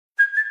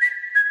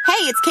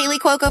it's Kaylee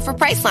Cuoco for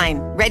Priceline.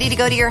 Ready to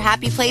go to your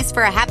happy place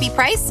for a happy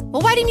price?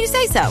 Well, why didn't you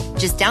say so?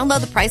 Just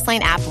download the Priceline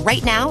app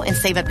right now and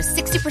save up to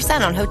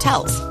 60% on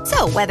hotels.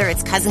 So whether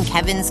it's Cousin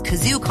Kevin's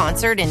Kazoo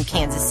Concert in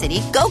Kansas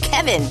City, go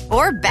Kevin,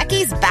 or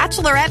Becky's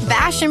Bachelorette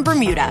Bash in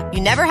Bermuda,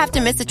 you never have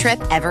to miss a trip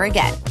ever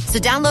again. So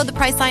download the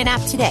Priceline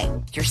app today.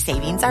 Your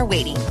savings are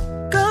waiting.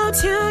 Go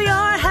to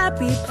your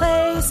happy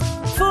place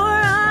for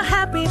a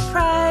happy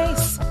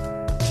price.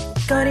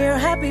 Go to your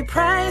happy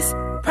price,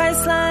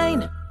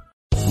 Priceline.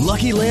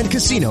 Lucky Land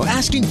Casino,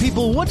 asking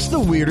people, what's the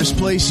weirdest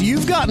place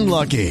you've gotten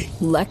lucky?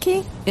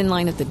 Lucky? In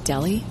line at the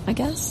deli, I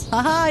guess?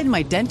 Aha, in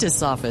my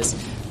dentist's office.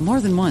 More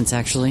than once,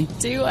 actually.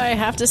 Do I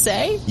have to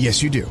say?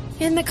 Yes, you do.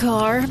 In the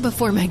car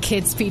before my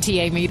kids'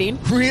 PTA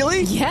meeting.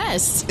 Really?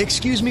 Yes.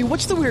 Excuse me,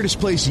 what's the weirdest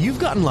place you've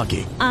gotten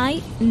lucky?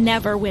 I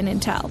never win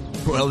and tell.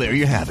 Well, there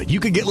you have it. You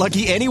can get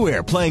lucky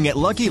anywhere, playing at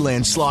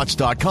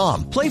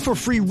LuckyLandSlots.com. Play for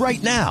free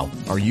right now.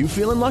 Are you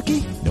feeling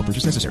lucky? No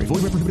purchase necessary.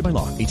 Void where prohibited by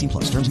law. 18+.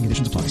 Terms and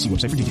conditions apply. See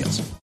website for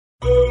details.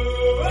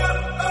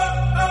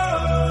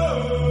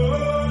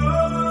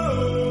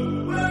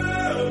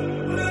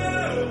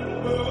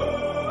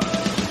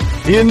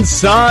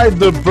 Inside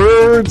the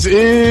Birds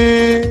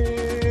is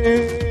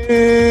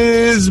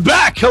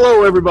back.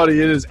 Hello,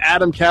 everybody. It is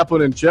Adam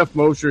Kaplan and Jeff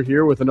Mosher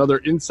here with another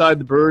Inside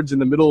the Birds in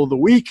the middle of the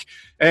week.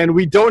 And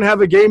we don't have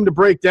a game to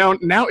break down.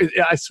 Now,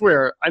 I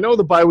swear, I know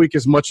the bye week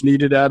is much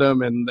needed,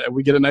 Adam, and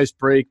we get a nice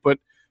break. But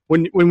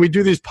when we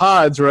do these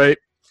pods, right,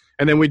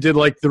 and then we did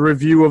like the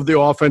review of the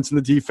offense and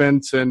the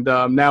defense, and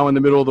now in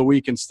the middle of the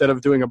week, instead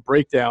of doing a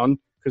breakdown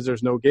because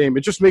there's no game,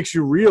 it just makes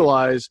you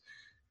realize –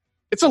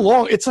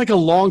 it's like a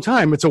long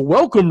time. It's a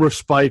welcome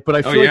respite, but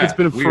I feel like it's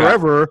been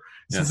forever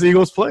since the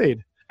Eagles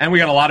played. And we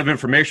got a lot of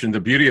information. The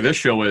beauty of this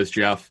show is,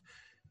 Jeff,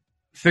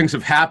 things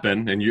have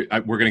happened, and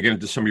we're going to get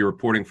into some of your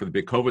reporting for the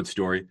big COVID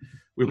story.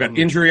 We've got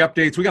injury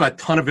updates. We got a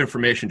ton of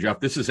information, Jeff.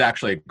 This is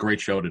actually a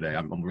great show today.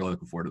 I'm really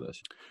looking forward to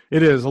this.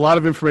 It is. A lot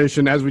of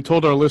information. As we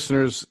told our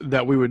listeners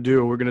that we would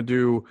do, we're going to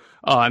do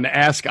an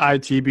Ask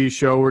ITB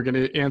show. We're going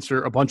to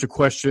answer a bunch of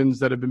questions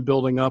that have been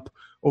building up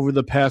over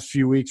the past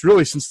few weeks,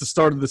 really since the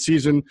start of the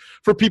season,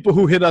 for people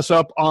who hit us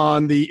up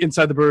on the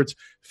Inside the Birds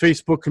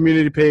Facebook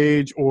community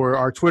page or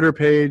our Twitter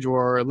page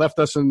or left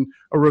us a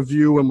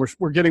review, and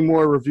we're getting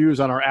more reviews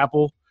on our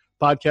Apple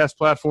podcast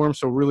platform,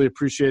 so really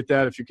appreciate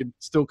that. If you could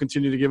still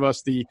continue to give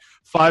us the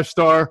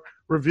 5-star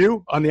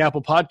review on the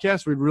Apple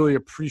podcast, we'd really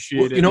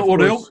appreciate it. You know what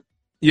we'll do?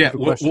 Yeah,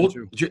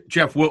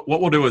 Jeff, what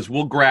we'll do is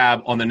we'll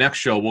grab, on the next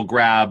show, we'll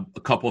grab a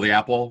couple of the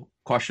Apple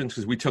questions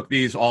because we took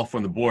these all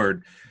from the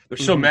board.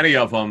 There's so many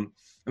of them.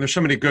 And there's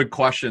so many good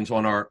questions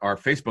on our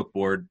Facebook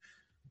board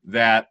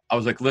that I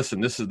was like,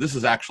 listen, this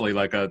is actually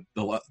like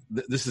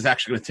this is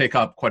actually going to take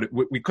up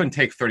we couldn't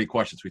take 30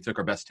 questions. We took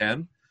our best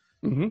 10.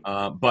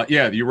 But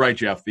yeah, you're right,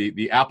 Jeff.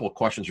 The Apple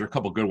questions are a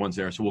couple good ones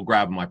there. So we'll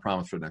grab them, I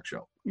promise, for the next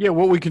show. Yeah,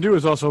 what we can do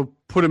is also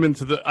put them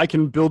into I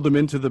can build them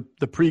into the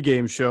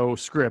pregame show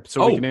script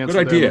so we can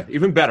answer good idea. them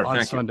Even better. on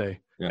Thank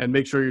Sunday. You. Yeah. And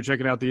make sure you're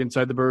checking out the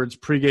Inside the Birds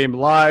pregame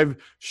live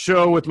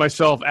show with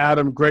myself,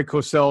 Adam, Greg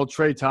Cosell,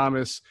 Trey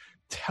Thomas.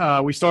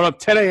 We start up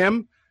 10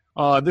 a.m.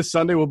 This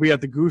Sunday. We'll be at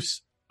the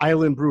Goose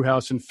Island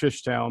Brewhouse in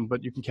Fishtown,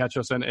 but you can catch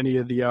us on any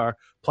of the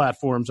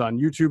platforms on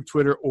YouTube,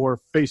 Twitter, or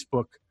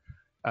Facebook.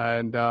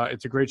 And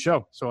it's a great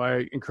show, so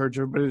I encourage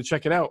everybody to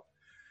check it out.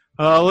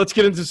 Let's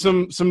get into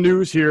some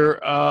news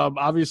here.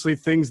 Obviously,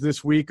 things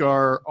this week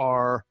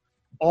are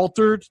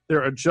altered.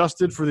 They're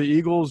adjusted for the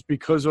Eagles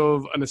because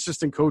of an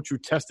assistant coach who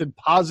tested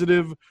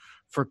positive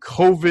for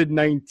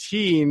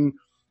COVID-19.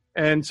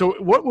 And so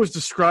what was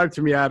described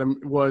to me, Adam,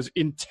 was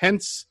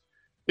intensive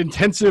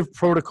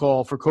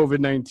protocol for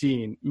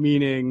COVID-19,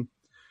 meaning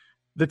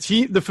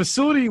the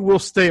facility will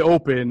stay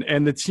open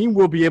and the team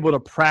will be able to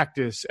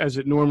practice as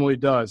it normally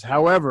does.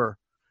 However,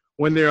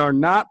 when they are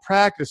not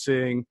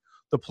practicing,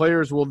 the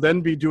players will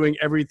then be doing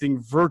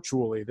everything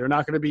virtually. They're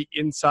not going to be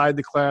inside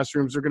the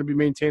classrooms. They're going to be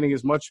maintaining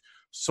as much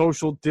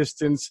social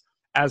distance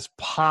as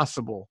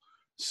possible.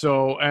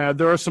 So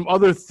there are some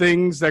other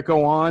things that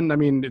go on. I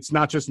mean, it's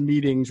not just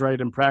meetings,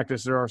 right, and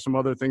practice. There are some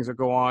other things that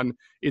go on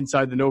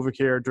inside the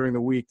NovaCare during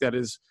the week that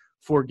is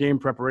for game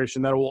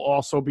preparation that will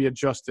also be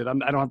adjusted. I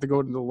don't have to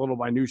go into the little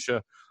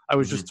minutia. I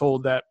was just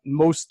told that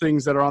most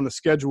things that are on the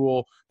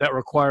schedule that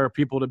require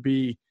people to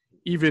be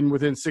even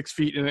within 6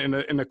 feet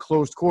in a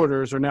closed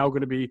quarters are now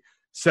going to be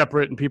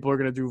separate, and people are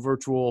going to do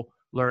virtual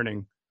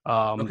learning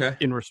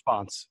in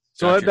response.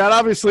 So that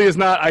obviously is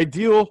not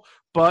ideal,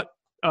 but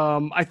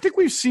I think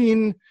we've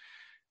seen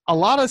a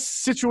lot of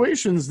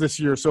situations this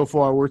year so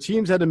far where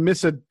teams had to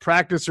miss a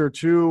practice or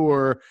two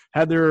or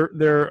had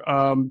their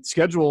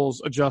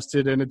schedules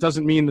adjusted, and it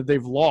doesn't mean that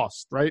they've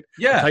lost, right?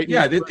 Yeah.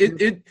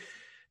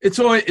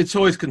 It's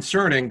always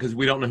concerning because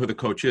we don't know who the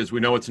coach is.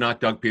 We know it's not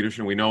Doug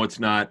Peterson. We know it's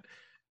not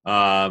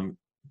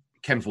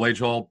Ken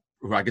Flagel,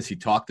 who I guess he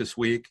talked this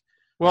week.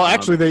 Well,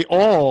 actually, they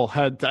all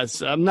had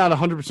 – I'm not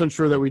 100%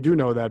 sure that we do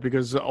know that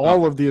because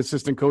all of the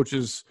assistant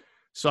coaches –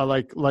 so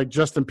like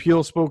Justin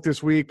Peele spoke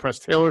this week, Press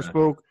Taylor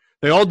spoke.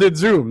 They all did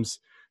Zooms,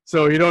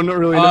 so you don't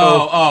really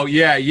know. Oh,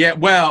 yeah.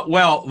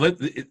 Well.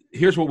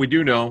 Here's what we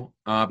do know.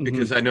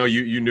 because I know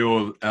you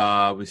knew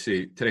of, let's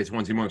see, today's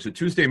Wednesday morning. So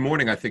Tuesday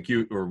morning, I think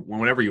or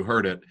whenever you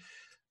heard it,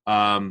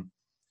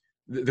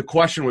 the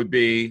question would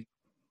be,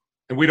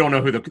 and we don't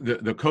know who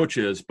the coach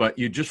is, but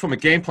you just from a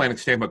game planning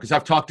standpoint, because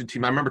I've talked to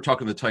team. I remember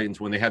talking to the Titans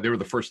when they were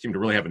the first team to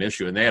really have an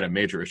issue, and they had a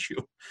major issue.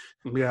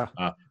 Yeah,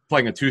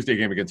 playing a Tuesday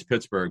game against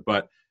Pittsburgh.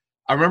 But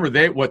I remember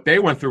what they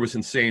went through was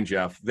insane,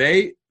 Jeff.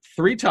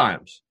 3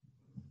 times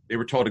they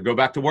were told to go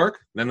back to work,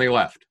 then they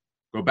left.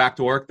 Go back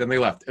to work, then they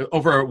left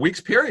over a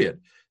week's period.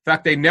 In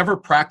fact, they never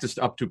practiced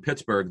up to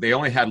Pittsburgh. They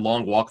only had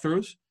long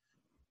walkthroughs.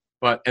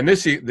 And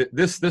this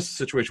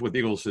situation with the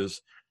Eagles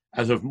is,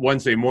 as of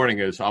Wednesday morning,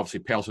 is obviously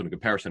pales in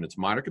comparison. It's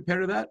minor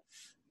compared to that,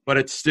 but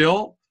it's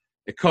still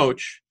a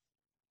coach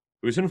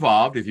who's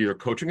involved, if you're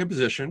coaching a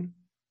position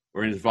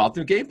or involved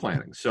in game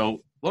planning.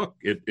 So look,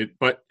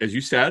 but as you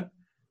said,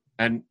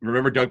 and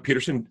remember, Doug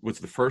Peterson was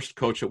the first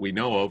coach that we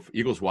know of,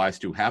 Eagles-wise,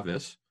 to have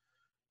this.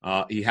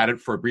 He had it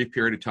for a brief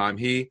period of time.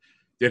 He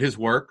did his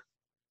work.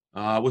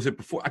 Was it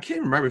before? I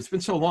can't remember. It's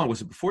been so long.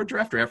 Was it before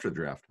draft or after the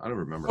draft? I don't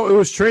remember. Oh, it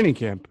was training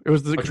camp. It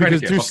was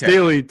because Deuce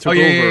Staley took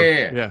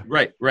over. Yeah.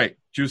 Right.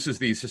 Juice is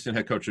the assistant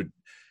head coach.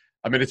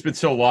 I mean, it's been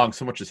so long.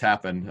 So much has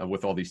happened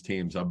with all these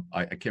teams.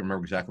 I can't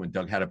remember exactly when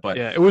Doug had it, but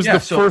yeah, it was the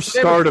first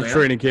start of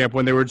training camp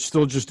when they were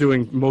still just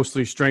doing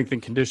mostly strength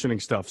and conditioning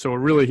stuff. So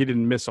really, he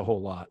didn't miss a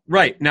whole lot.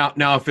 Right now,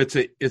 if it's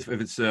a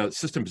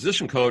assistant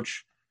position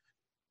coach,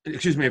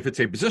 if it's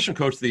a position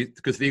coach,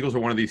 because the Eagles are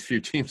one of these few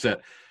teams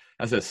that,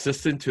 as an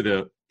assistant to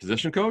the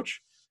position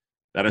coach,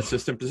 that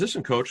assistant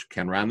position coach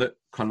can run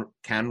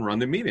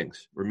the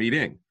meetings or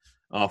meeting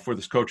for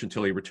this coach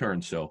until he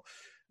returns. So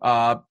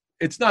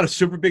it's not a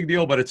super big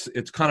deal, but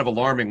it's kind of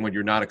alarming when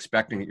you're not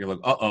expecting it. You're like,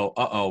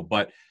 uh-oh.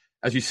 But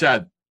as you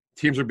said,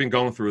 teams have been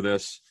going through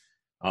this.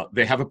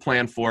 They have a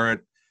plan for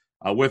it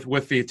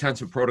with the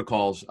intensive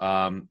protocols.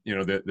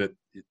 That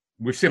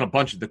we've seen a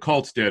bunch of the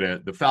Colts did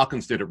it. The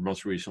Falcons did it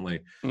most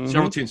recently. Mm-hmm.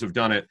 Several teams have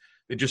done it.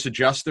 They just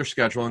adjust their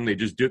scheduling.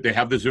 They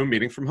have the Zoom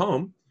meeting from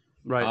home.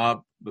 Right.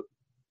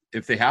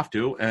 If they have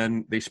to,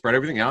 and they spread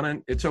everything out,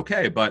 and it's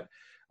okay. But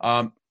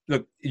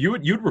look,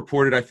 you'd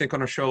reported, I think,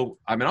 on a show.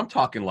 I mean, I'm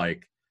talking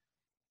like,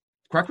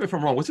 correct me if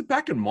I'm wrong, was it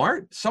back in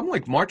March? Something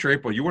like March or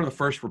April. You were one of the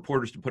first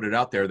reporters to put it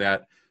out there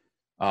that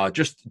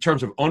just in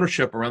terms of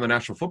ownership around the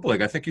National Football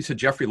League, I think you said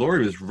Jeffrey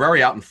Lurie was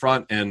very out in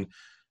front and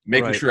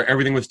making sure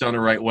everything was done the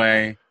right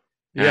way.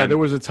 Yeah, there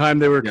was a time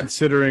they were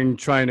considering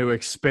trying to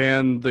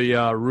expand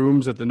the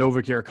rooms at the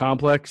NovaCare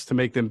complex to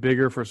make them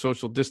bigger for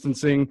social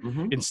distancing.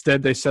 Mm-hmm.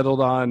 Instead, they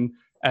settled on,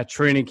 at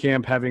training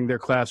camp, having their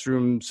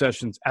classroom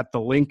sessions at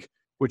the Link,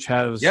 which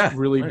has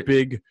really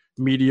big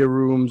media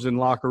rooms and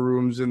locker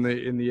rooms in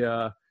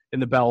the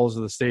bowels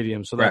of the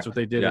stadium. So that's what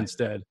they did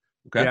instead.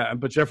 Okay. Yeah,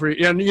 but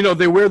Jeffrey, and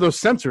they wear those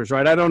sensors,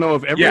 right? I don't know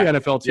if every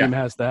NFL team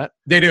has that.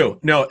 They do.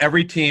 No,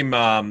 every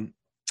team.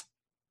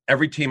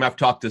 Every team, I've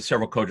talked to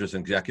several coaches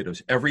and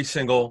executives. Every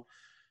single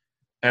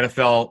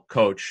NFL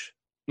coach,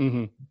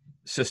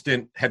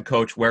 assistant head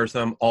coach wears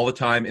them all the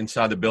time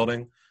inside the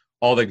building.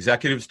 All the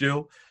executives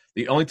do.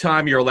 The only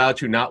time you're allowed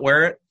to not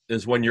wear it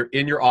is when you're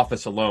in your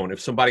office alone. If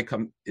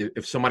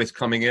somebody's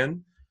coming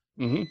in,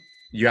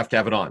 you have to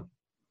have it on,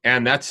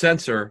 and that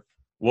sensor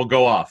will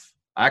go off.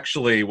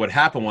 Actually, what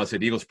happened was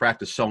at Eagles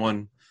practice,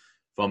 someone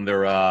from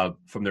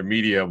their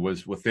media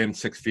was within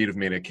 6 feet of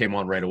me, and it came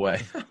on right away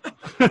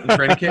in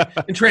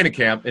training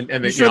camp.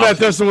 And you sure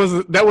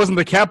that wasn't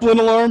the Kaplan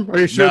alarm? Are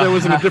you sure that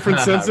wasn't a different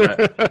sensor?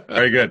 Right.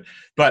 Very good.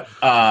 But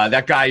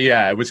that guy,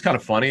 it was kind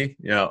of funny,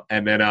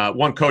 And then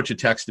one coach had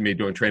texted me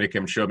during training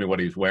camp and showed me what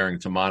he was wearing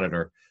to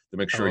monitor to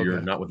make sure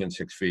you're not within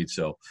 6 feet.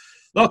 So,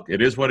 look,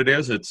 it is what it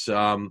is. It's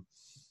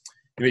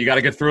you got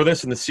to get through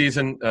this. And the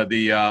season,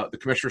 the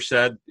commissioner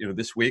said,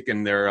 this week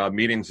in their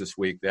meetings this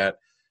week that.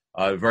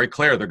 Very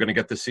clear, they're going to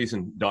get this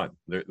season done.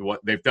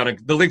 They've done.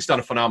 The league's done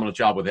a phenomenal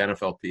job with the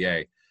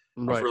NFLPA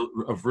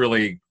of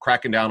really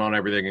cracking down on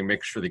everything and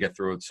making sure they get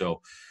through it.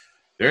 So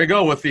there you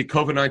go with the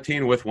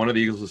COVID-19 with one of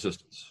the Eagles'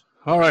 assistants.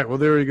 All right, well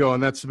there you go,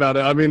 and that's about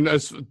it. I mean,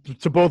 as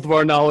to both of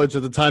our knowledge,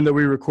 at the time that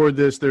we record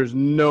this, there's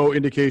no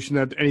indication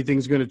that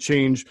anything's going to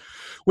change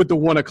with the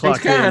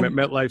 1:00 game at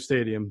MetLife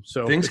Stadium.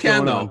 So things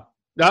can though.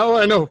 No,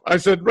 I know. I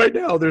said right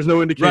now there's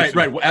no indication.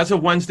 Right. As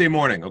of Wednesday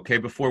morning,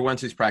 before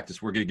Wednesday's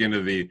practice, we're going to get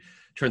into the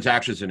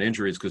transactions and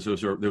injuries because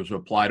those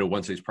apply to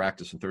Wednesday's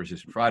practice and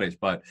Thursdays and Fridays.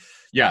 But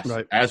yes,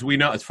 as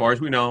far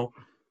as we know,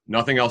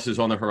 nothing else is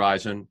on the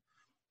horizon,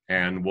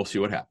 and we'll see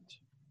what happens.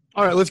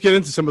 All right, let's get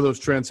into some of those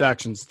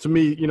transactions. To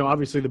me,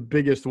 obviously the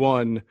biggest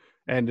one,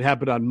 and it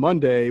happened on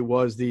Monday,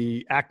 was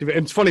the active.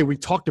 And it's funny, we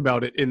talked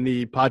about it in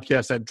the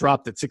podcast that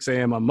dropped at 6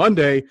 a.m. on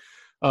Monday.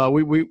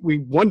 We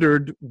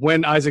wondered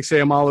when Isaac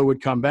Seumalo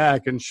would come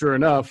back, and sure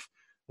enough,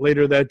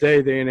 later that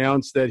day, they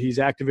announced that he's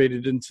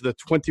activated into the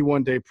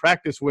 21-day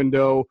practice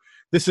window.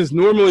 This has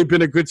normally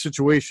been a good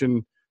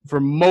situation for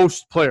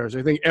most players.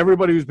 I think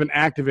everybody who's been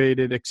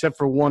activated, except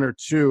for one or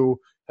two,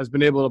 has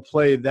been able to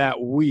play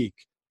that week.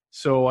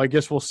 So I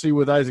guess we'll see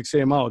with Isaac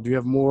Seumalo. Do you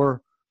have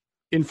more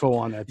info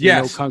on that?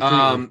 Yes,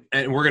 and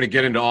we're going to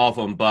get into all of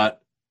them. But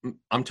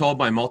I'm told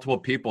by multiple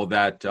people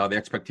that the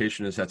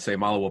expectation is that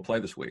Seumalo will play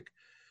this week.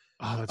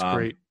 Oh, that's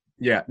great.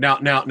 Yeah.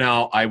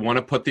 Now, I want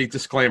to put the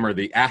disclaimer,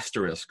 the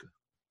asterisk,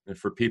 and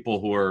for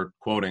people who are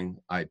quoting,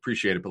 I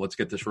appreciate it, but let's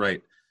get this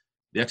right.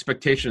 The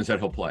expectation is that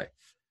he'll play.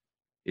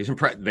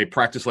 They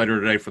practice later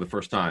today for the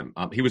first time.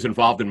 He was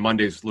involved in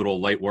Monday's little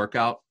light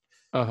workout,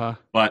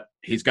 but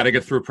he's got to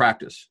get through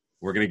practice.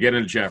 We're going to get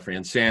into Jeffrey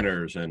and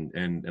Sanders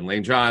and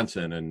Lane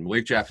Johnson and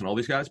Malik Jackson, all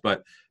these guys.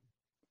 But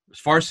as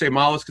far as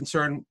Seumalo is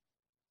concerned,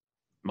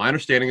 my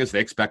understanding is they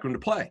expect him to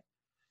play.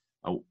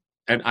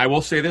 And I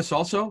will say this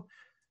also,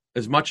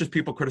 as much as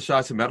people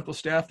criticize the medical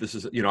staff, this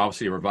is,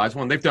 obviously a revised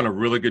one. They've done a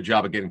really good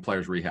job of getting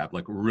players rehab,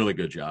 like a really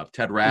good job.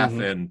 Ted Rath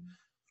and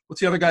what's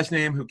the other guy's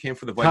name who came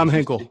for the Vikings? Tom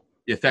Hinkle.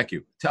 Yeah, thank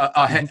you.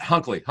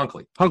 Hunkley.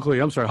 Hunkley,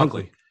 I'm sorry,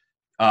 Hunkley.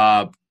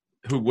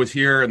 Who was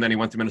here, and then he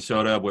went to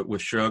Minnesota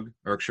with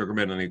Eric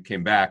Sugarman, and he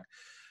came back.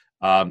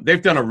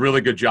 They've done a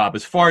really good job.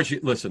 As far as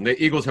listen,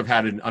 the Eagles have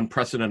had an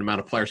unprecedented amount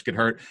of players get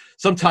hurt,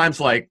 sometimes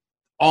like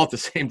all at the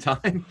same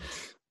time.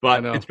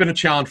 But it's been a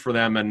challenge for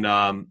them,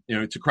 and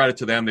it's a credit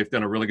to them. They've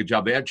done a really good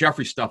job.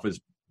 Jeffrey stuff is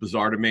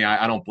bizarre to me.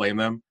 I don't blame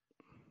them.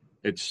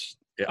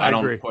 I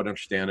don't quite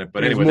understand it.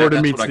 But anyway, more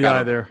that's meets what the I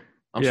got. Eye there.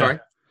 I'm sorry?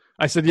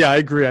 I said, yeah, I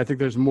agree. I think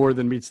there's more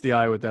than meets the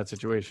eye with that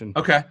situation.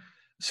 Okay.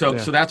 So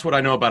that's what I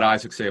know about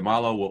Isaac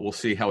Seumalo. We'll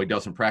see how he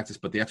does in practice.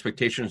 But the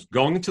expectation is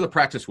going into the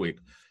practice week,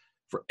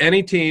 for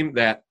any team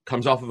that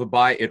comes off of a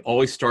bye, it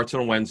always starts on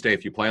a Wednesday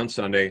if you play on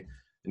Sunday.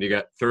 And you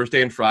got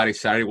Thursday and Friday,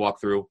 Saturday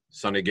walkthrough,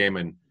 Sunday game.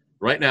 And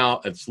right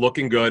now it's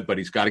looking good, but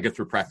he's got to get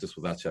through practice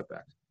without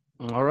setbacks.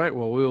 All right.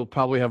 Well, we'll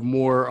probably have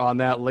more on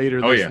that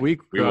later this week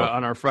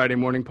on our Friday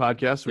morning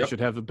podcast. We should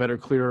have a better,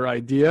 clearer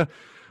idea.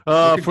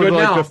 Looking good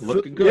now.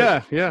 Looking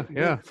good.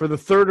 Yeah. For the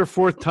third or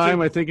fourth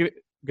time, I think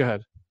go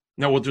ahead.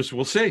 No,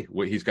 we'll see.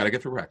 He's got to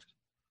get through practice.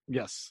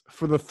 Yes.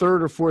 For the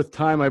third or fourth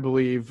time, I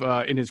believe,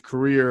 in his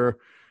career,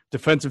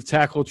 defensive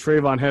tackle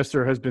Trayvon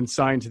Hester has been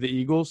signed to the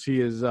Eagles.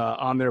 He is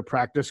on their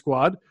practice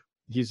squad.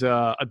 He's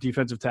a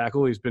defensive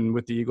tackle. He's been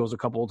with the Eagles a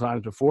couple of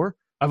times before.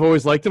 I've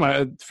always liked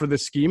him for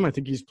this scheme. I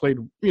think he's played,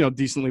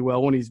 decently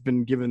well when he's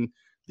been given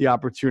the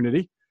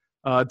opportunity.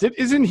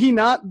 Isn't he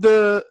not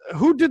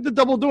who did the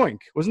double doink?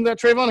 Wasn't that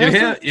Trayvon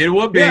Hester? Yeah, it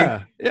would be.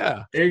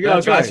 Yeah. There you go,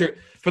 guys. Right.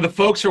 For the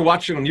folks who are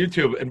watching on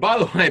YouTube, and by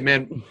the way,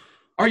 man,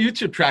 our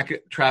YouTube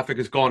traffic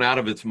has gone out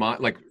of its mind.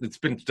 Like, it's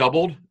been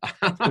doubled.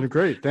 It's been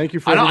great. Thank you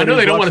for I know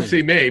they don't want to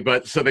see me,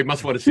 but so they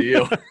must want to see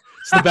you.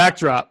 It's the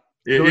backdrop.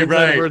 You're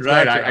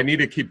right. I need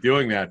to keep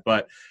doing that.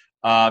 But,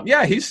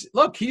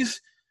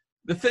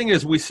 the thing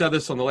is, we said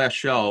this on the last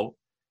show,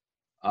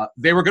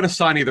 they were going to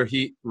sign either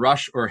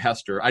Rush or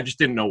Hester. I just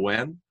didn't know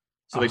when.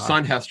 So they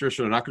signed Hester,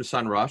 so they're not going to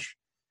sign Rush.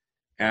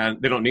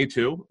 And they don't need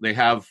to. They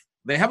have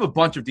a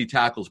bunch of D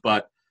tackles,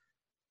 but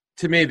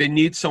to me, they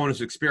need someone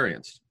who's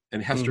experienced.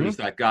 And Hester is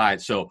that guy.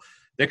 So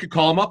they could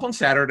call him up on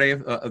Saturday.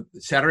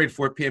 Saturday at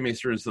 4 p.m.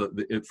 Eastern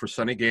for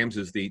Sunday games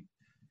is the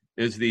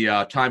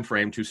time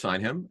frame to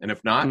sign him. And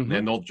if not,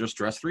 then they'll just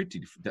dress 3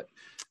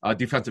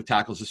 defensive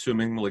tackles,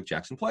 assuming Malik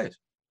Jackson plays.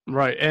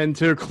 Right, and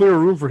to clear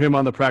room for him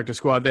on the practice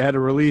squad, they had to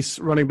release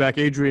running back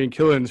Adrian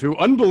Killins, who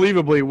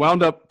unbelievably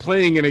wound up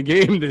playing in a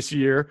game this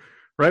year.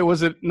 Right?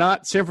 Was it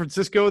not San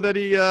Francisco that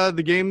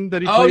the game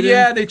that he played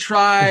in? They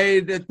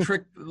tried a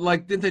trick.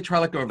 Didn't they try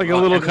a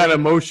little kind of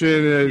motion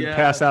and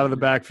pass out of the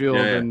backfield,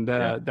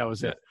 that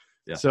was it.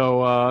 Yeah.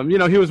 So,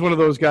 he was one of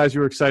those guys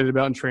you were excited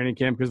about in training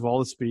camp because of all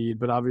the speed,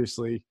 but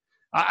obviously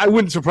I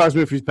wouldn't surprise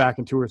me if he's back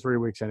in 2 or 3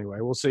 weeks anyway.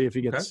 We'll see if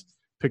he gets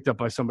picked up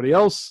by somebody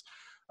else.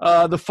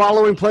 The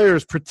following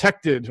players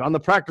protected on the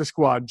practice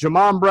squad: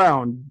 Jamon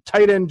Brown,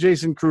 tight end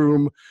Jason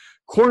Kroom,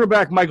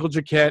 cornerback Michael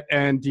Jacquet,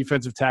 and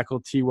defensive tackle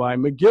T.Y.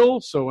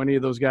 McGill. So any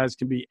of those guys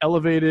can be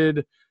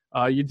elevated.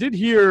 You did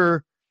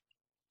hear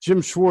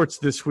Jim Schwartz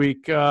this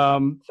week. I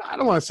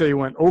don't want to say he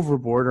went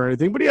overboard or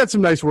anything, but he had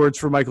some nice words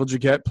for Michael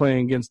Jacquet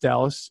playing against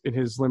Dallas in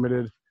his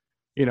limited –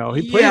 he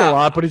played a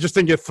lot, but he just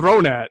didn't get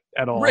thrown at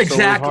all.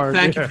 Exactly. So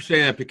Thank you for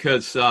saying that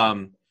because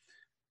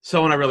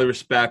someone I really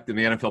respect in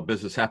the NFL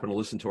business happened to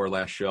listen to our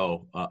last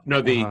show.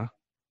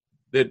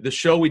 The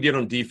show we did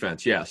on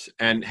defense, yes,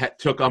 and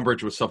took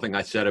umbrage with something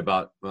I said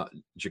about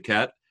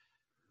Jacquet,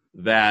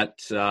 that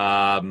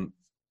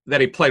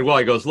he played well.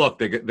 He goes, look,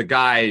 the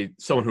guy,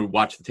 someone who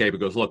watched the tape, he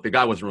goes, look, the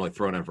guy wasn't really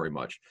thrown in very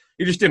much.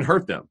 He just didn't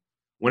hurt them.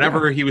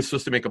 Whenever he was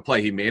supposed to make a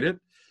play, he made it.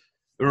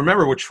 And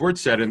remember what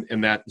Schwartz said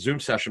in that Zoom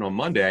session on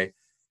Monday.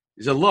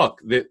 He said,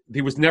 look,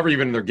 he was never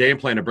even in their game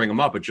plan to bring him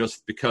up, but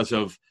just because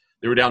of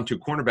they were down 2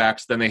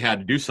 cornerbacks, then they had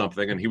to do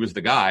something, and he was the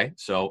guy.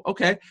 So,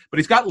 okay. But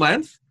he's got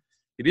length.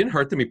 He didn't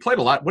hurt them. He played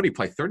a lot. What did he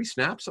play, 30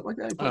 snaps, something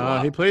like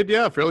that? He played,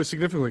 fairly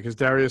significantly because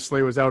Darius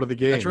Slay was out of the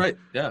game. That's right.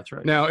 Yeah, that's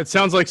right. Now, it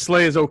sounds like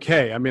Slay is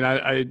okay. I mean,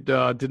 I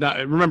did not –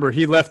 remember,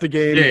 he left the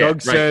game.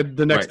 Doug said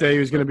the next day he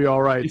was going to be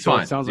all right. He's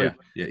fine. It sounds like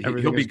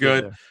he'll be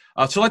good.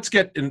 So let's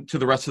get into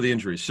the rest of the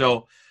injuries.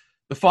 So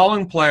the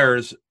following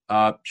players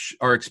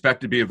are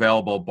expected to be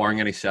available barring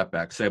any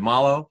setbacks.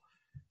 Seumalo,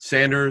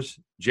 Sanders,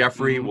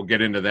 Jeffrey. We'll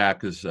get into that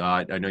because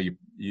I know you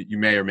you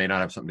may or may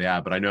not have something to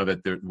add, but I know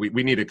that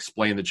we need to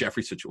explain the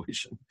Jeffrey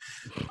situation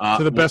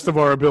to the best of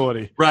our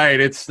ability. Right.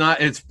 It's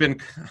not. It's been.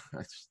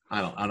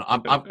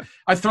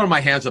 I've thrown my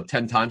hands up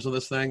 10 times on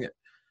this thing.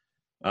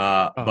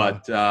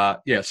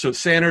 Yeah. So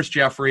Sanders,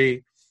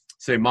 Jeffrey,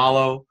 say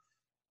Malo.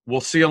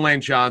 We'll see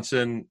Lane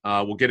Johnson.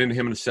 We'll get into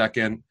him in a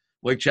second.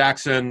 Blake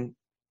Jackson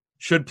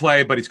should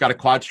play, but he's got a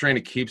quad strain.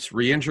 He keeps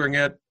re-injuring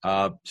it.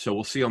 So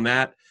we'll see on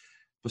that.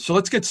 So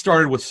let's get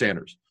started with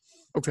Sanders.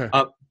 Okay.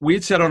 We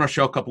had said on our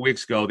show a couple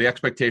weeks ago, the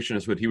expectation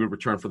is that he would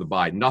return for the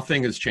bye.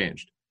 Nothing has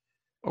changed.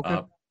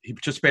 Okay. He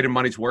participated in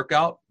Monday's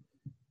workout.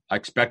 I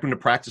expect him to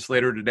practice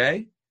later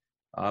today.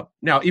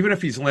 Now, even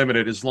if he's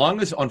limited, as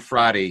long as on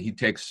Friday he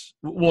takes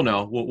 – we'll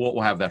know.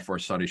 We'll have that for our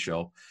Sunday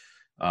show.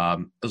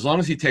 As long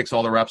as he takes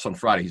all the reps on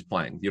Friday, he's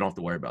playing. You don't have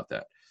to worry about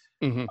that.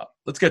 Mm-hmm.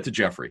 Let's get to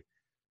Jeffrey.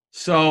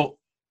 So,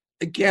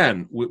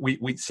 again,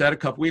 we said a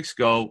couple weeks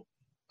ago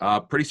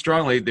pretty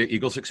strongly the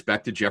Eagles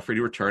expected Jeffrey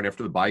to return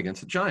after the bye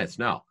against the Giants.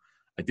 Now,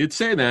 I did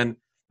say then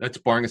that's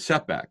barring a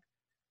setback.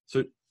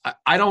 So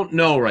I don't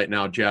know right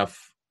now,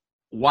 Jeff,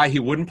 why he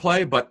wouldn't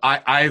play, but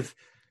I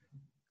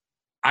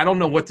don't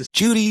know what to.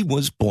 Judy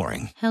was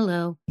boring.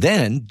 Hello.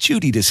 Then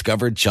Judy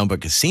discovered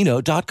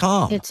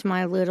ChumbaCasino.com. It's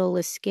my little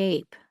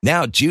escape.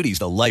 Now Judy's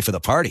the life of the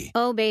party.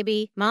 Oh,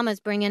 baby,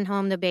 mama's bringing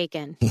home the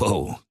bacon.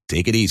 Whoa,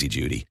 take it easy,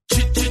 Judy.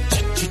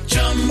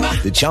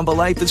 The Chumba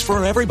life is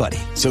for everybody.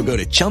 So go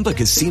to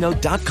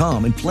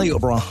ChumbaCasino.com and play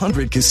over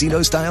 100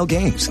 casino-style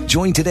games.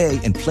 Join today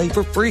and play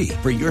for free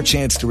for your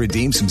chance to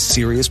redeem some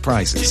serious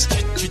prizes.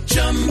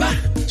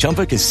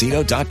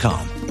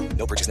 ChumbaCasino.com.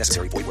 No purchase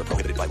necessary. Void where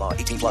prohibited by law.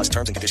 18+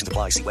 terms and conditions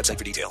apply. See website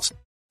for details.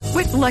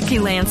 With Lucky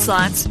Land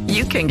Slots,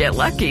 you can get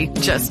lucky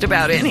just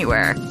about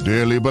anywhere.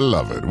 Dearly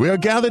beloved, we are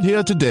gathered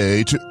here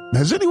today to...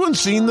 Has anyone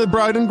seen the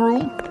bride and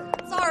groom?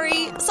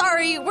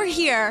 Sorry, we're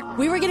here.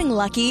 We were getting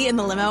lucky in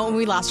the limo and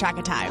we lost track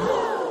of time.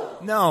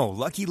 No,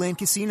 Lucky Land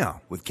Casino,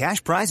 with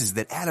cash prizes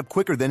that add up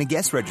quicker than a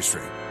guest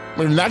registry.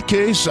 In that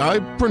case, I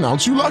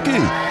pronounce you lucky.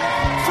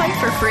 Play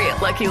for free at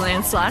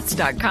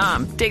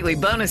LuckyLandSlots.com. Daily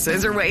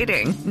bonuses are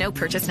waiting. No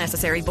purchase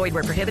necessary. Void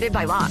where prohibited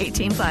by law.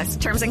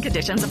 18+. Terms and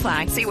conditions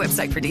apply. See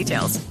website for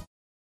details.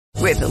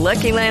 With the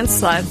Lucky Land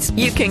Slots,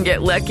 you can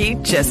get lucky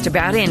just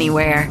about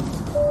anywhere.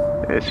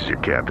 This is your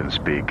captain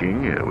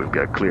speaking. We've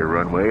got clear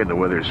runway and the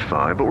weather's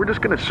fine, but we're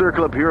just going to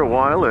circle up here a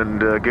while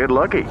and get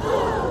lucky.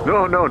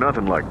 No,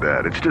 nothing like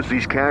that. It's just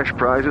these cash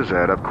prizes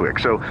add up quick.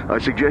 So I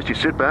suggest you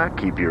sit back,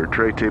 keep your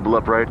tray table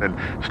upright, and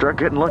start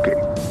getting lucky.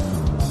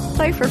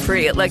 Play for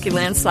free at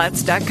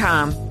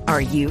LuckyLandSlots.com.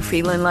 Are you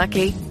feeling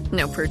lucky?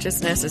 No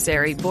purchase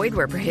necessary. Void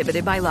where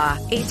prohibited by law.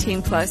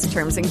 18+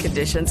 terms and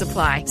conditions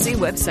apply. See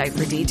website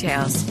for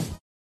details.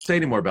 Say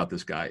any more about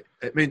this guy.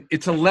 I mean,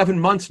 it's 11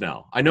 months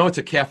now. I know it's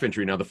a calf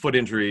injury now. The foot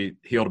injury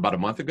healed about a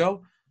month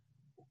ago.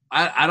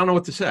 I don't know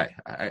what to say.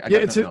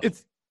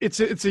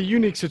 It's a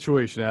unique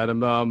situation,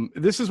 Adam.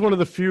 This is one of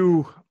the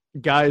few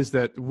guys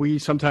that we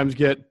sometimes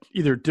get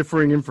either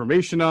differing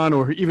information on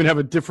or even have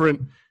a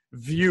different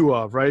view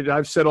of, right?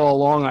 I've said all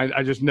along,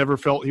 I just never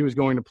felt he was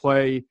going to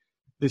play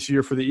this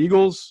year for the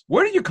Eagles.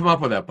 Where did you come up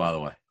with that, by the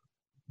way?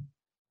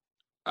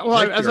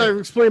 Well, as I've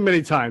explained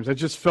many times, I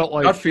just felt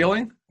like... Gut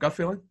feeling?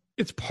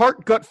 It's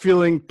part gut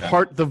feeling,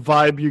 part the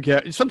vibe you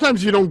get.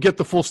 Sometimes you don't get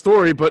the full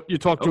story, but you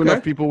talk to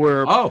enough people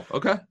where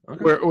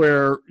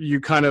where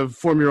you kind of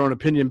form your own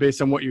opinion based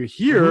on what you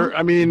hear. Mm-hmm.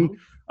 I mean,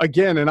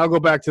 again, and I'll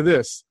go back to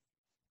this.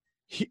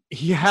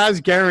 He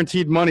has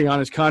guaranteed money on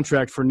his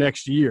contract for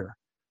next year,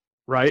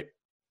 right?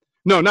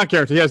 No, not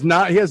guaranteed.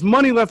 He has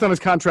money left on his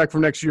contract for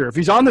next year. If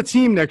he's on the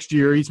team next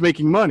year, he's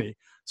making money.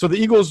 So the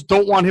Eagles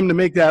don't want him to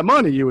make that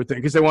money, you would think,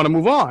 because they want to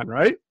move on,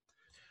 right?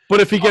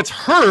 But if he gets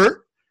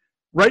hurt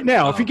right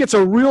now, if he gets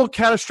a real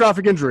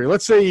catastrophic injury,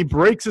 let's say he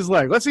breaks his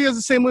leg, let's say he has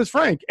the same Liz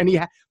Frank, and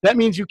that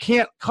means you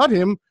can't cut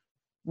him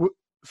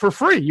for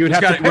free. You'd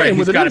have to pay him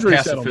with an injury settlement. He's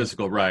got to pass the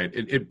physical, right?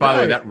 By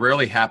the way, that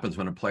rarely happens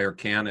when a player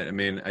can. I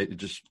mean,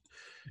 it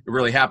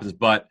really happens.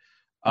 But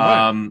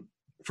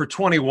for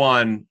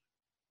 21,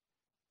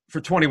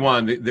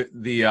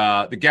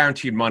 the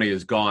guaranteed money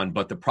is gone.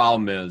 But the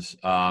problem is,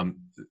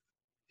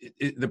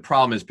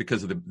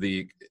 because of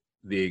the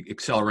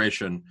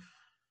acceleration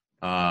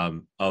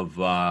from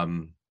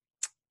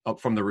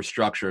the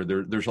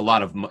restructure. There's a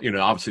lot of,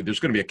 obviously there's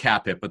going to be a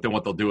cap hit, but then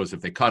what they'll do is if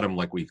they cut him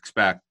like we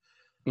expect.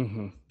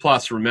 Mm-hmm.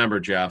 Plus, remember,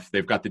 Jeff,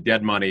 they've got the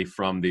dead money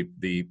from the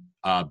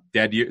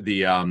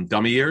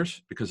dummy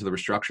years because of the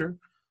restructure.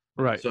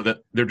 Right. So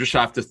that they're just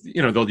have to,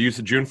 they'll use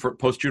the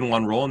post-June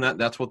 1 rule, and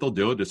that's what they'll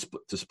do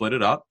to split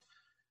it up.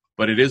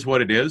 But it is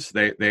what it is.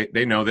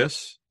 They know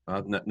this,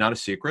 not a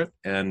secret,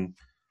 and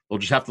they'll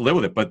just have to live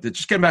with it. But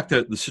just getting back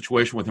to the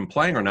situation with him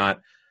playing or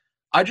not,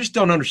 I just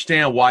don't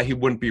understand why he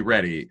wouldn't be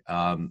ready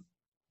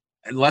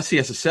unless he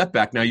has a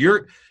setback. Now,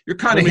 you're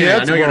kind of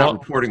hinting, I know you're not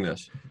reporting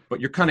this, but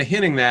you're kind of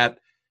hinting that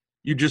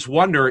you just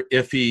wonder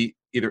if he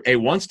either A,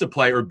 wants to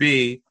play, or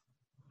B,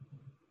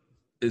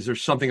 is there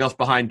something else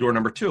behind door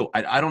number 2?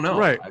 I don't know.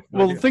 Right.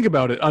 Think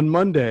about it. On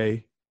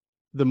Monday,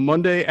 the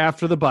Monday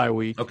after the bye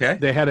week. Okay.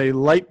 They had a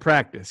light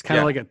practice, kind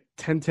of like a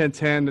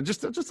 10-10-10,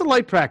 just a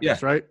light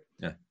practice, right?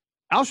 Yeah.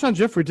 Alshon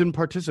Jeffrey didn't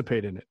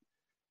participate in it.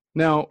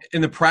 Now,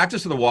 in the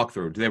practice of the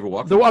walkthrough, did they ever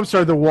walk? I'm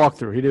sorry, the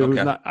walkthrough. He did.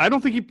 Okay. Not, I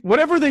don't think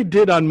whatever they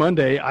did on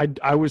Monday.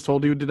 I was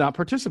told he did not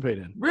participate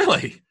in.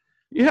 Really?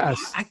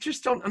 Yes. I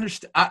just don't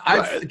understand.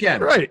 Why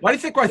do you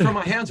think I throw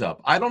my hands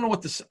up? I don't know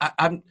what this.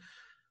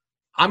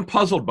 I'm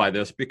puzzled by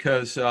this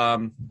because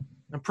I'm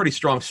a pretty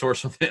strong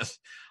source on this.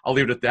 I'll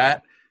leave it at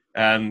that.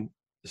 And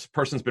this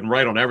person's been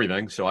right on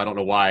everything, so I don't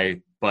know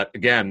why. But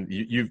again,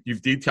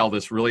 you've detailed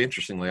this really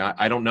interestingly.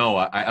 I don't know.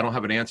 I don't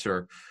have an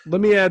answer. Let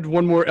me add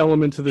one more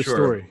element to this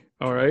story.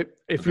 All right.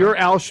 If you're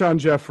Alshon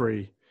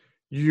Jeffrey,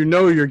 you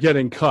know you're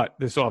getting cut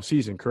this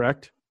offseason,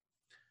 correct?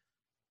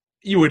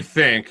 You would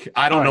think.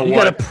 I don't know. You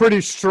got a pretty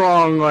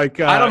strong I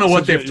don't know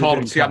what they've told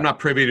him. See, I'm not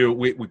privy to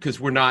because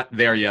we're not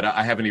there yet.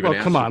 I haven't even.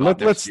 Well, come on.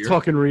 Let's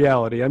talk in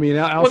reality. I mean,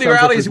 the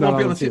reality is he won't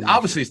be on the team.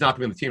 Obviously, he's not going to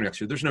be on the team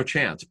next year. There's no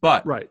chance.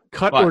 But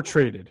cut or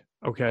traded.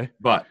 Okay.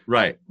 But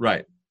right.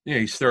 Yeah,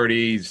 he's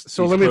 30.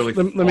 So let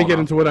me get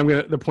into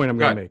the point I'm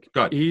going to make.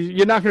 Go ahead.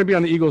 You're not going to be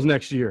on the Eagles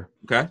next year.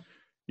 Okay.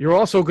 You're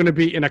also going to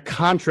be in a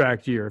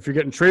contract year. If you're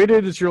getting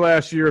traded, it's your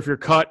last year. If you're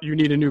cut, you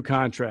need a new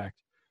contract.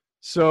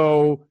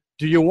 So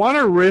do you want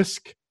to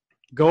risk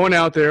going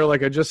out there,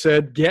 like I just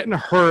said, getting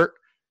hurt,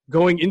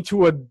 going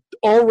into a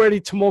already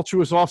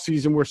tumultuous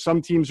offseason where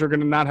some teams are going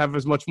to not have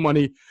as much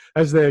money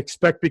as they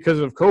expect because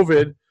of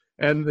COVID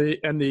and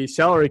the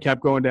salary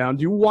cap going down?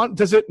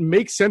 Does it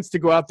make sense to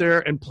go out there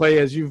and play,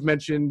 as you've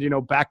mentioned,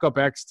 backup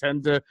X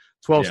 10 to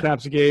 12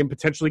 snaps a game,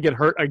 potentially get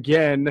hurt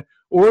again?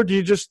 Or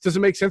does it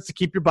make sense to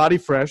keep your body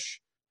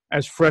fresh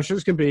as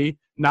can be,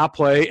 not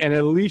play, and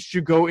at least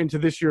you go into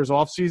this year's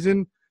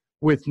offseason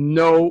with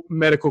no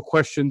medical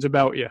questions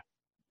about you?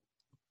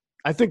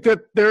 I think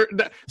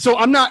so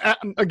I'm not,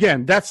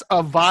 again, that's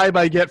a vibe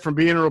I get from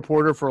being a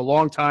reporter for a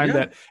long time,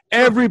 that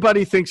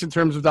everybody thinks in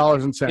terms of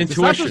dollars and cents.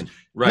 Intuition.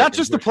 Not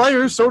just the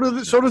players, so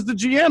does the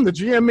GM. The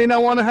GM may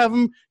not want to have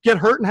him get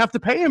hurt and have to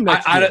pay him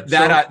next year.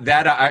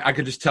 I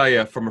could just tell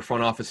you from a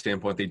front office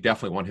standpoint, they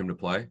definitely want him to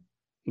play.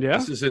 Yeah.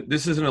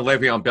 This isn't a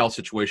Le'Veon Bell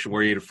situation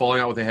where he had falling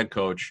out with the head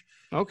coach.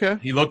 Okay.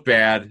 He looked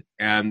bad,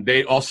 and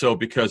they also,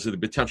 because of the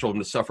potential of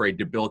him to suffer a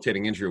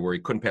debilitating injury where he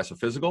couldn't pass a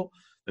physical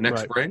the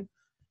next spring.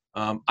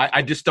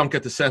 I just don't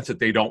get the sense that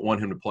they don't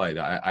want him to play.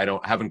 I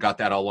haven't got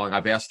that all along.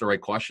 I've asked the right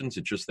questions.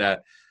 It's just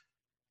that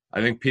I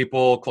think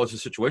people close to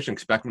the situation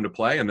expect him to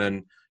play, and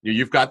then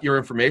you've got your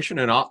information.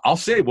 And I'll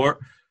say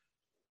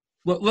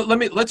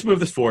let's move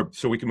this forward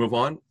so we can move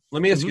on.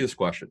 Let me ask you this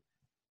question: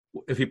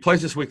 if he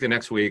plays this week, the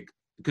next week,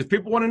 because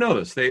people want to know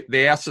this.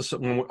 They asked us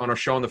on our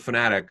show on The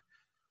Fanatic.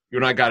 You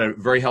and I got a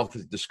very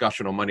healthy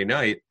discussion on Monday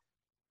night.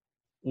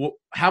 Well,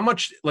 how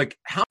much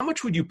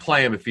would you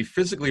play him if he's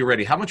physically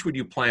ready? How much would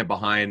you play him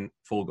behind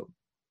Fulgham?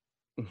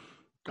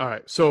 All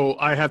right, so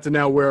I have to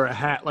now wear a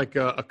hat like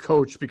a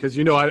coach because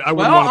I wouldn't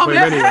want to play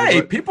him anyway.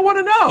 Hey, people want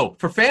to know.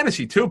 For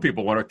fantasy too,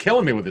 people are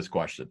killing me with this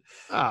question.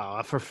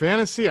 For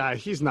fantasy,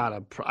 he's not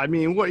a. I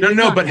mean, what?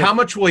 No. But how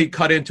much will he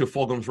cut into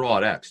Fulgham's role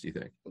at X? Do you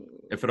think,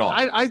 if at all?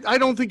 I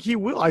don't think he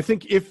will. I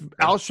think if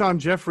Alshon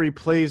Jeffrey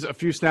plays a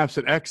few snaps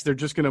at X, they're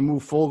just going to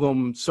move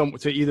Fulgham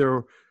to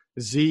either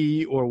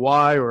Z or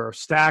Y or a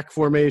stack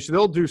formation.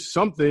 They'll do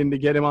something to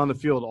get him on the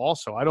field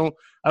also. I don't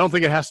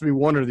think it has to be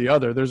one or the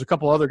other. There's a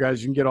couple other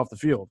guys you can get off the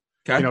field.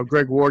 Okay.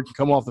 Greg Ward can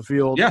come off the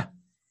field. Yeah.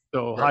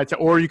 So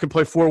or you can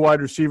play 4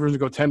 wide receivers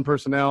and go 10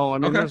 personnel. I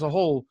mean, there's a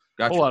whole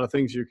lot of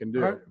things you can do.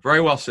 Right.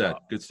 Very well said.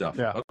 Good stuff.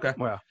 Yeah. Okay.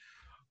 Wow.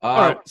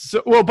 All right.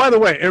 So, by the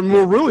way, and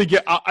we'll really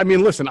get. I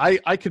mean, listen,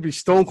 I could be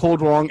stone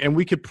cold wrong, and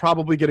we could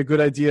probably get a good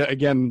idea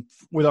again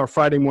with our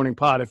Friday morning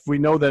pod if we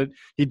know that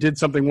he did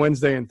something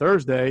Wednesday and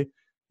Thursday.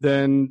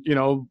 Then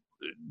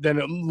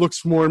it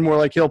looks more and more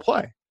like he'll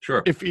play.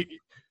 Sure.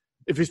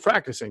 If he's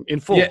practicing in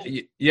full.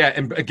 Yeah.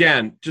 And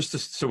again,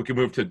 so we can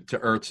move to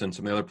Ertz and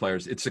some of the other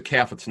players. It's the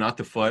calf. It's not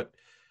the foot.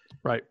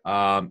 Right.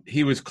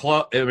 He was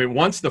close. I mean,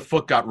 once the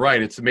foot got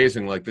right, it's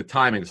amazing. Like the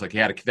timing. It's like he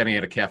had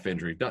a calf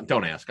injury.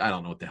 Don't ask. I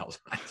don't know what the hell.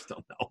 I just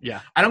don't know. Yeah.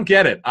 I don't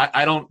get it.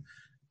 I don't.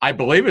 I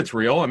believe it's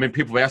real. I mean,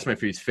 people have asked me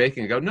if he's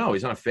faking. I go, no,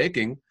 he's not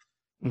faking.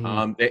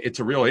 Mm-hmm. It's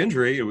a real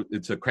injury.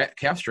 It's a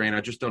calf strain.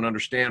 I just don't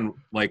understand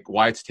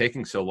why it's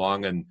taking so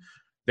long. And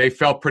they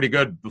felt pretty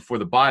good before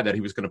the bye that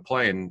he was going to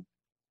play, and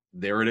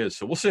there it is.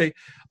 So we'll see.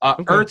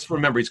 Okay. Ertz,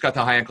 remember, he's got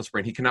the high ankle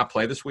sprain. He cannot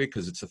play this week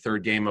because it's the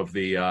third game of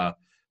the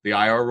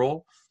IR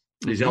rule.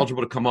 He's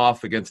eligible to come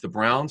off against the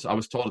Browns. I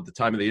was told at the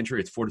time of the injury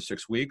it's 4 to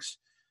 6 weeks.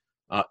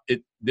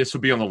 This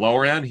would be on the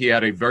lower end. He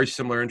had a very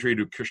similar injury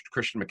to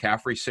Christian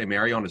McCaffrey, same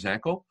area on his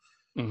ankle.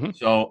 Mm-hmm.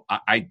 So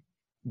I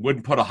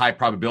wouldn't put a high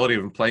probability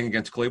of him playing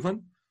against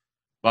Cleveland.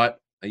 But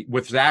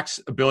with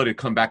Zach's ability to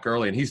come back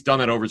early, and he's done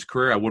that over his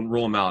career, I wouldn't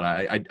rule him out.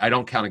 I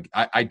don't count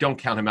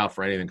him out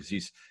for anything because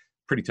he's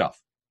pretty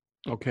tough.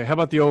 Okay, how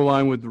about the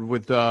O-line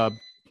with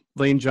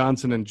Lane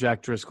Johnson and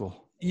Jack Driscoll?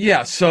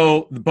 Yeah,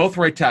 so both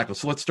right tackles.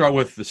 So let's start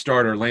with the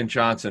starter, Lane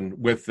Johnson,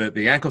 with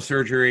the ankle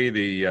surgery,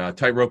 the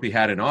tightrope he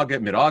had in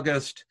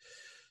mid-August.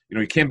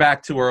 He came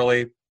back too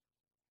early.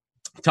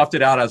 toughed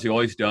it out as he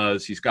always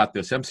does. He's got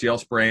this MCL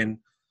sprain.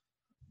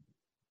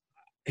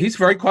 He's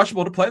very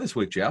questionable to play this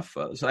week, Jeff,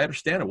 as I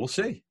understand it. We'll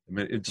see. I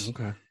mean, it's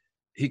okay.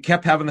 He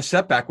kept having the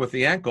setback with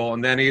the ankle,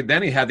 and then he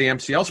had the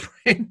MCL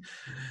sprain.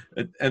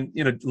 And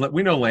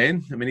we know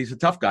Lane. I mean, he's a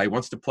tough guy. He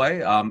wants to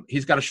play.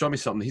 He's got to show me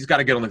something. He's got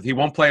to get on. He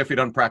won't play if he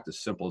doesn't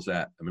practice. Simple as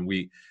that. I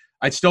mean,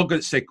 I'd still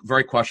say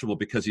very questionable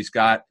because he's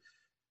got.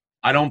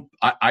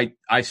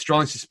 I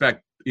strongly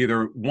suspect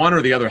either one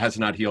or the other has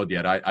not healed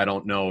yet. I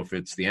don't know if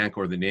it's the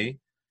ankle or the knee.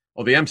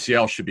 Well, the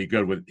MCL should be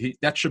good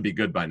that should be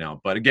good by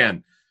now. But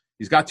again,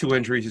 he's got 2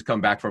 injuries. He's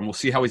come back from. We'll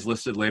see how he's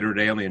listed later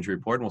today on the injury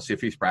report, and we'll see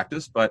if he's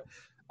practiced. But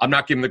I'm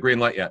not giving the green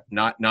light yet.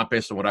 Not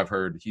based on what I've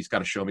heard. He's got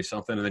to show me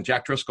something. And then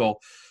Jack Driscoll,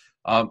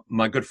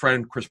 my good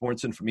friend Chris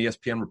Mortensen from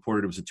ESPN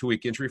reported it was a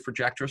 2-week injury for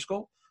Jack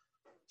Driscoll.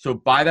 So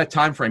by that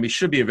time frame, he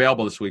should be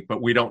available this week,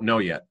 but we don't know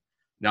yet.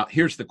 Now,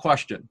 here's the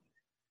question.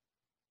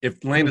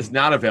 If Lane is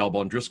not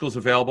available and Driscoll's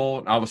available,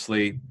 and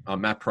obviously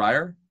Matt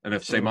Pryor, and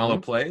if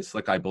Seumalo plays,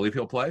 like I believe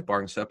he'll play,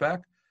 barring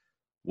setback,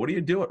 what do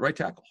you do at right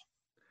tackle?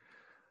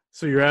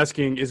 So you're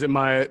asking, is it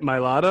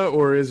Mailata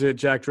or is it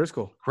Jack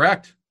Driscoll?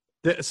 Correct.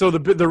 So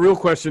the real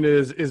question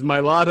is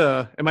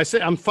Mailata?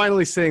 I'm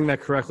finally saying that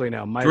correctly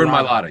now? Jordan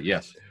Mailata,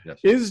 yes.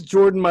 Is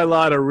Jordan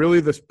Mailata really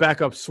the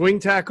backup swing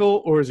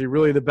tackle, or is he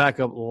really the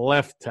backup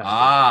left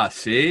tackle?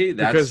 See,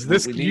 that's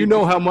because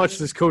how much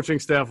this coaching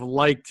staff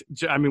liked.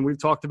 I mean, we've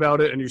talked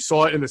about it, and you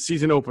saw it in the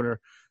season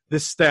opener.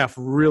 This staff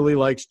really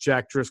likes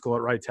Jack Driscoll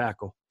at right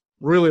tackle.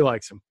 Really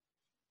likes him.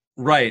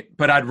 Right,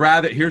 but I'd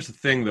rather. Here's the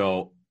thing,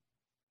 though.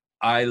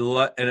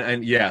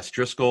 And yes,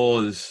 Driscoll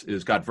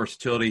is got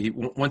versatility.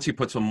 Once he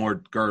puts on more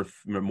girth,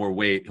 more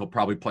weight, he'll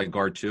probably play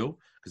guard too,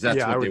 because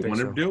that's what they want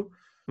him to do.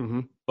 Mm-hmm.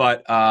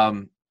 But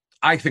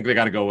I think they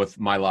got to go with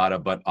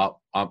Mailata. But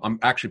I'm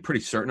actually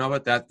pretty certain of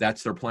it.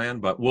 That's their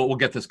plan. But we'll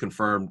get this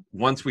confirmed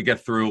once we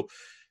get through.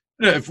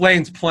 If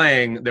Lane's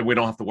playing, then we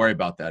don't have to worry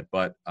about that.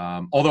 But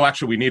although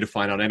actually we need to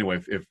find out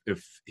anyway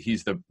if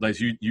he's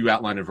as you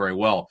outlined it very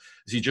well,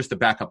 is he just the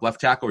backup left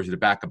tackle or is he the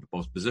backup at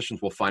both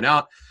positions? We'll find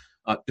out.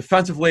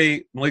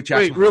 Defensively, Malik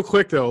Jackson. Wait, real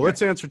quick, though. Yeah.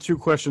 Let's answer 2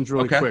 questions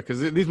really quick,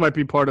 because these might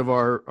be part of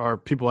our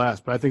people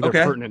ask, but I think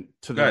they're pertinent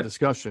to the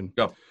discussion.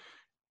 Go.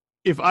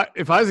 If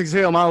Isaac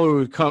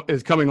Seumalo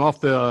is coming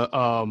off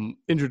the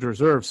injured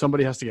reserve,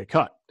 somebody has to get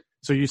cut.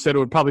 So you said it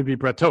would probably be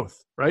Brett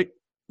Toth, right?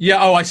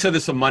 Yeah. I said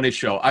this on Monday's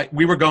show.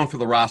 We were going for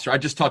the roster. I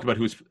just talked about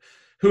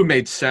who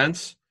made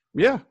sense.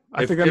 Yeah,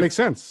 I think that makes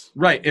sense.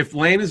 Right. If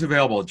Lane is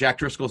available, Jack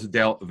Driscoll's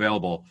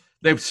available.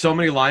 They have so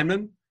many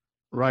linemen.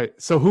 Right.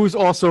 So who's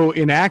also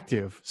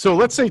inactive? So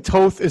let's say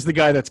Toth is the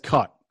guy that's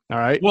cut. All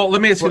right. Well,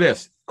 let me ask you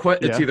this.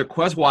 It's either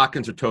Quez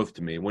Watkins or Toth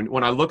to me.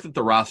 When I looked at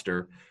the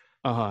roster,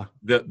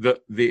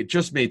 it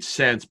just made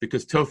sense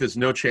because Toth has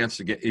no chance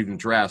to get even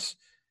dressed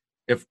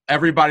if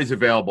everybody's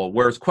available.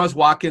 Whereas Quez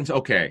Watkins,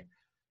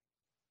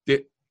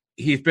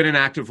 he's been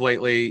inactive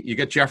lately. You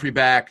get Jeffrey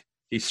back.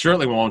 He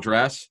certainly won't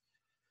dress.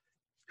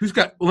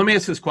 Let me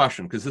ask this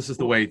question because this is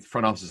the way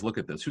front offices look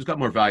at this. Who's got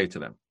more value to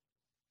them?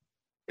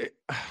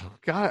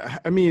 God,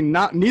 I mean,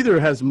 neither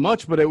has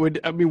much, but it would.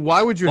 I mean,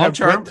 why would you have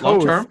Brett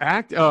Toth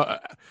act?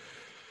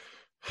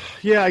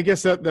 Yeah, I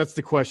guess that's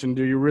the question.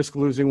 Do you risk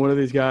losing one of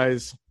these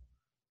guys?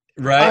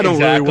 Right. I don't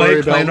really worry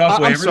about.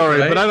 I'm sorry,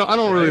 right? but I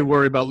don't really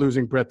worry about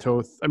losing Brett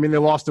Toth. I mean, they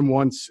lost him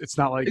once. It's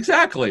not like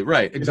exactly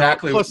right.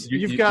 Exactly. Plus,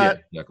 you got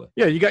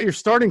your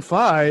starting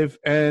 5,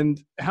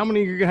 and how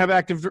many you're gonna have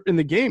active in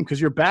the game because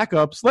your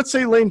backups. Let's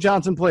say Lane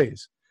Johnson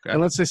plays,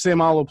 and let's say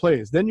Seumalo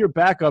plays. Then your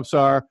backups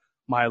are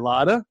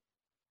Mailata,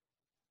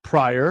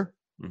 Pryor,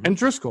 and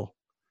Driscoll,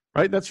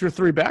 right? That's your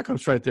 3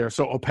 backups right there.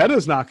 So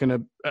Opeta's not going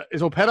to –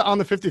 is Opeta on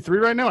the 53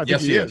 right now? I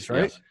think he is,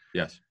 right?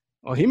 Yes.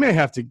 Well, he may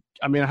have to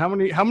 – I mean, how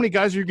many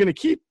guys are you going to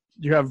keep?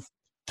 You have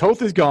 –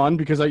 Toth is gone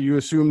because you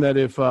assume that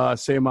if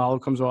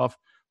Seumalo comes off,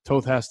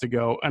 Toth has to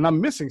go. And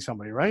I'm missing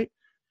somebody, right?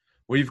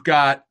 Well, you've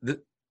got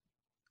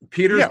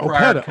Peters,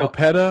 Pryor.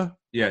 Opeta.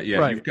 Yeah.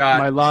 Right. You've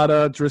got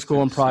Mailata,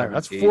 Driscoll, and Pryor.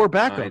 That's 4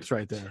 backups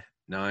right there.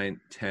 9,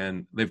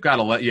 10. They've got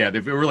 11. Yeah,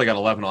 they've really got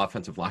 11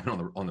 offensive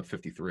linemen on the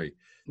 53.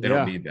 They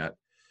don't need that.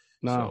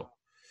 No.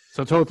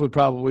 So Toth would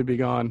probably be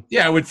gone.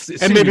 Yeah, it would.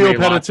 And maybe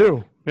Opeta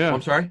too. Yeah.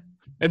 I'm sorry.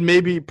 And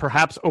maybe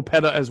perhaps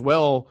Opeta as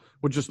well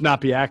would just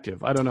not be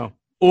active. I don't know.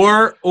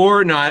 Or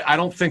not. I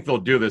don't think they'll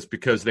do this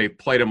because they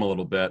played him a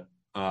little bit.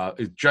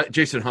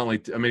 Jason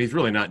Huntley. I mean, he's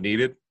really not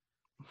needed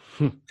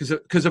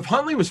because if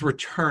Huntley was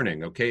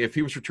returning, if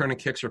he was returning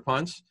kicks or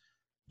punts,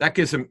 that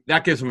gives him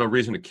a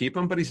reason to keep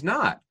him. But he's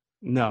not.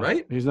 No,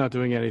 right? He's not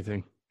doing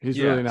anything. He's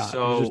really not. He's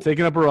just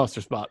taking up a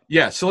roster spot.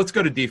 Yeah, so let's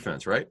go to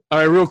defense, right? All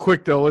right, real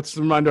quick, though, let's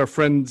remind our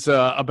friends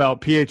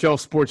about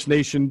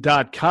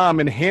PHLSportsNation.com,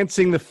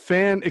 enhancing the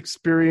fan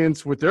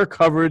experience with their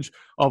coverage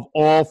of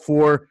all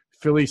 4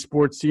 Philly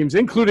sports teams,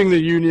 including the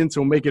Union,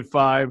 so make it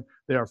 5.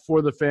 They are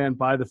for the fan,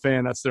 by the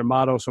fan. That's their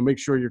motto, so make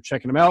sure you're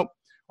checking them out.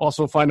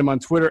 Also, find them on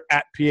Twitter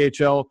at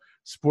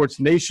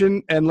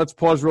PHLSportsNation. And let's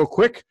pause real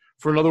quick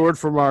for another word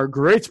from our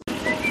great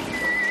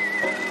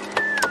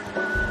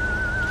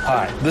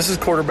Hi, this is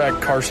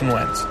quarterback Carson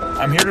Wentz.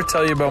 I'm here to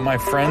tell you about my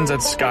friends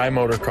at Sky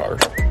Motor Cars.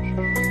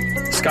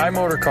 Sky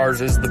Motor Cars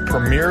is the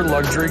premier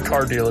luxury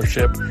car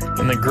dealership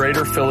in the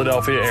greater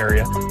Philadelphia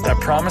area that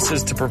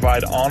promises to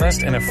provide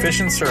honest and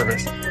efficient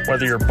service,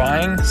 whether you're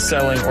buying,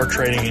 selling, or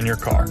trading in your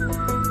car.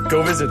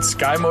 Go visit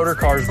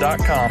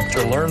SkyMotorCars.com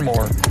to learn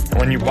more, and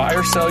when you buy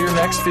or sell your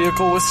next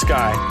vehicle with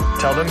Sky,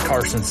 tell them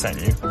Carson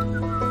sent you.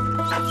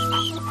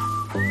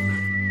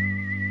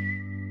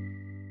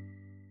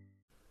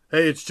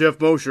 Hey, it's Jeff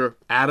Mosher.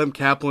 Adam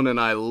Kaplan and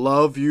I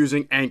love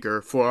using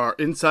Anchor for our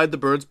Inside the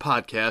Birds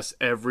podcast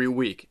every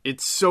week.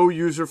 It's so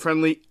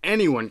user-friendly,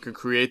 anyone can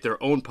create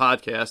their own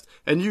podcast,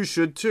 and you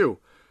should too.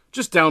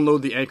 Just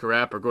download the Anchor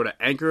app or go to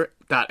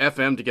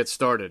anchor.fm to get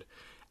started.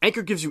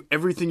 Anchor gives you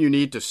everything you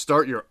need to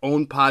start your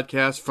own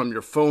podcast from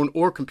your phone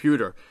or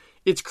computer.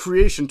 Its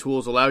creation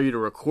tools allow you to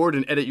record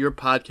and edit your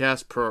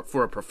podcast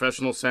for a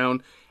professional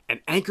sound, and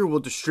Anchor will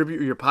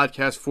distribute your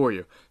podcast for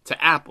you to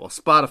Apple,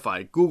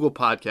 Spotify, Google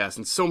Podcasts,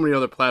 and so many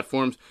other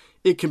platforms.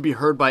 It can be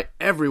heard by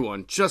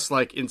everyone, just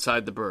like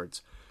Inside the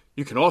Birds.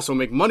 You can also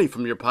make money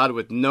from your pod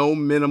with no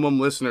minimum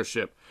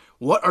listenership.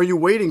 What are you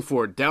waiting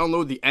for?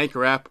 Download the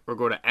Anchor app or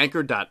go to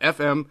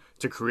anchor.fm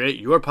to create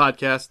your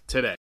podcast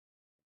today.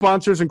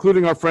 Sponsors,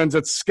 including our friends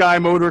at Sky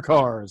Motor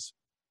Cars.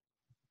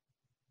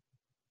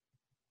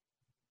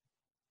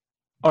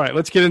 All right,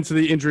 let's get into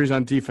the injuries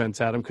on defense,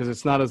 Adam, because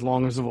it's not as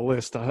long as of a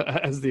list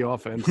as the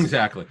offense.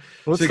 Exactly.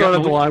 Let's start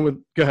at the line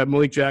with, go ahead,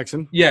 Malik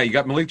Jackson. Yeah, you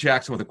got Malik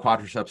Jackson with a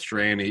quadricep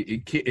strain.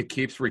 It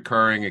keeps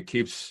recurring. It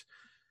keeps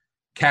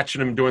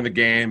catching him during the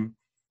game.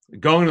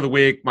 Going into the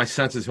week, my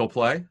sense is he'll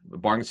play,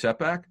 barring a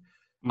setback.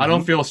 Mm-hmm. I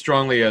don't feel as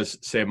strongly as,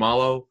 say,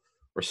 Malo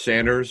or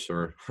Sanders,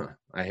 or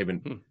I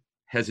even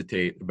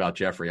hesitate about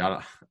Jeffrey.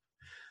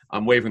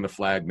 I'm waving the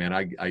flag, man.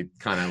 I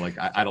kind of like,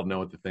 I don't know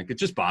what to think. It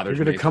just bothers me.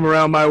 You're going to come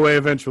around my way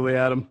eventually,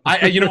 Adam.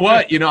 You know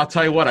what? I'll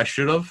tell you what, I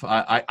should have.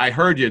 I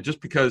heard you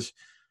just because,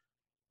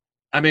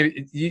 I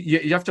mean,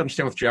 you have to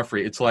understand with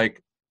Jeffrey, it's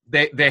like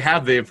they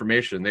have the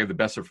information. They have the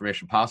best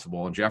information possible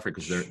on Jeffrey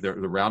because they're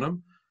around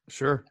him.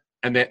 Sure.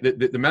 And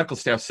the medical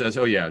staff says,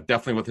 oh, yeah,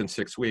 definitely within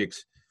 6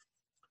 weeks.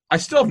 I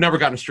still have never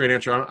gotten a straight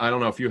answer. I don't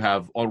know if you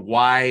have, on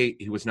why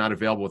he was not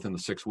available within the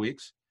 6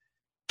 weeks.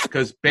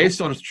 Because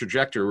based on his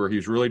trajectory where he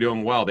was really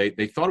doing well, they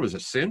thought it was a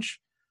cinch.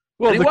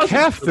 Well, the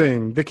calf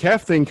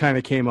thing kind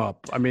of came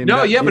up. I mean,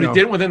 but it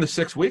didn't within the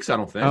 6 weeks, I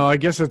don't think. Oh, I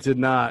guess it did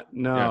not.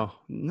 No.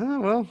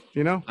 Well,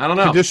 I don't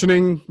know.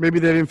 Conditioning, maybe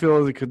they didn't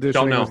feel the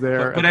conditioning was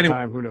there but at anyway, the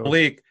time. Who knows?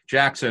 Malik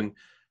Jackson,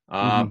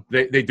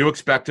 they do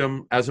expect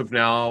him as of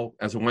now,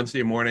 as of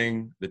Wednesday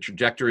morning. The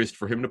trajectory is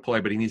for him to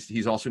play, but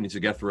he also needs to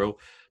get through.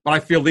 But I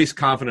feel least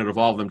confident of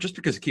all of them just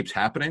because it keeps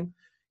happening.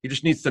 He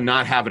just needs to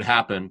not have it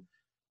happen.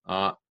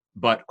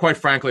 But quite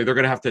frankly, they're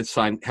going to have to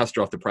sign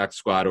Hester off the practice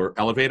squad or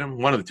elevate him.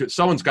 One of the two.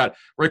 Someone's got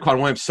Raekwon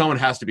Williams. Someone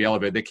has to be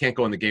elevated. They can't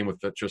go in the game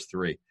with just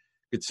three,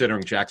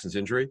 considering Jackson's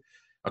injury.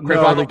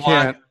 No, they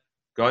can't.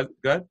 Go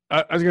ahead.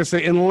 I was going to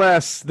say,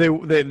 unless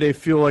they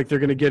feel like they're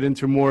going to get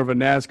into more of a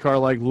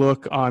NASCAR-like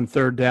look on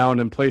third down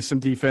and play some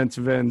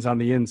defensive ends on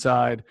the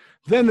inside,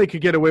 then they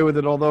could get away with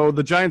it, although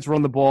the Giants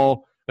run the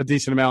ball a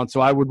decent amount,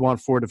 so I would want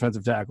 4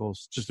 defensive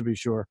tackles, just to be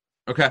sure.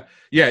 Okay.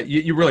 Yeah,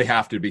 you really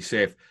have to be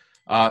safe.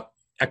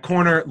 At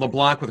corner,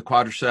 LeBlanc with the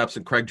quadriceps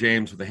and Craig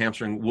James with the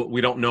hamstring. We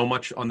don't know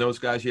much on those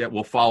guys yet.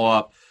 We'll follow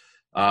up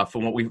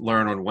from what we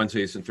learn on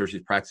Wednesdays and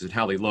Thursdays practice and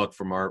how they look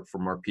from our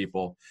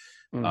people.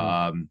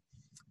 Mm-hmm.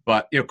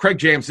 But Craig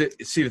James.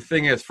 See, the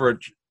thing is, for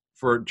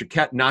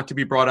Jaquette not to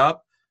be brought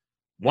up,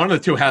 one of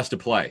the two has to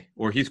play,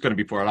 or he's going to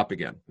be brought up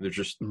again.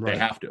 They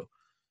have to,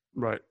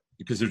 right?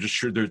 Because they're just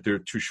sure they're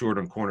too short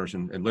on corners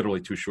and literally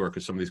too short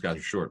because some of these guys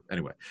are short.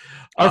 Anyway,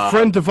 our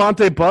friend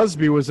Devontae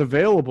Busby was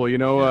available.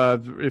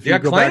 If you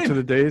go back to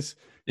the days,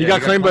 he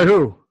got claimed by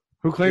who?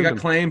 Who claimed him? He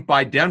got claimed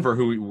by Denver,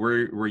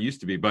 where he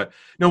used to be. But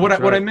no, what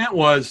I meant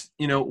was,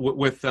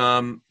 with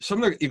some of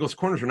the Eagles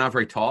corners are not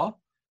very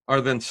tall,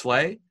 other than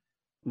Slay.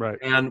 Right.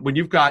 And when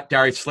you've got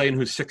Darius Slayton,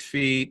 who's 6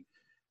 feet,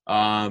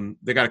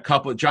 they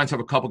got Giants have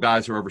a couple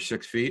guys who are over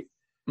 6 feet.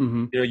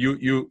 Mm-hmm.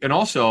 You and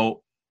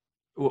also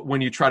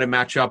when you try to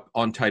match up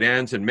on tight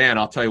ends, and man,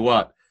 I'll tell you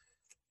what,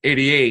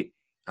 88,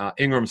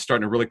 Ingram's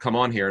starting to really come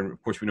on here. And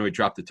of course, we know he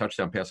dropped the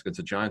touchdown pass against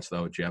the Giants,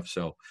 though, Jeff.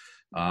 So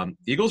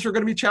Eagles are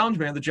going to be challenged,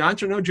 man. The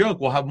Giants are no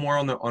joke. We'll have more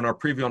on our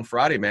preview on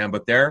Friday, man.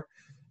 But they're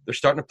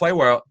starting to play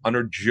well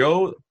under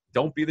Joe.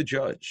 Don't be the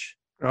judge.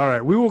 All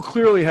right. We will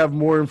clearly have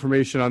more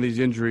information on these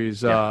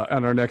injuries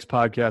on our next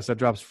podcast that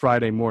drops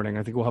Friday morning.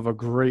 I think we'll have a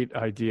great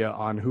idea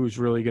on who's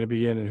really going to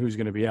be in and who's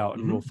going to be out,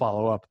 and we'll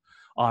follow up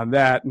on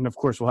that. And, of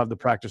course, we'll have the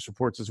practice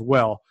reports as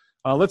well.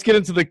 Let's get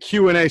into the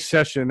Q&A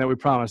session that we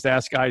promised,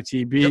 Ask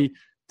ITB,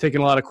 taking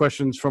a lot of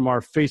questions from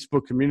our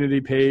Facebook community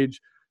page.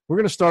 We're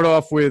going to start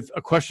off with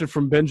a question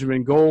from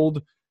Benjamin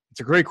Gold. It's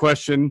a great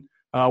question.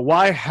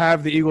 Why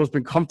have the Eagles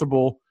been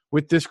comfortable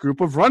with this group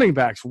of running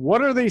backs?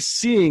 What are they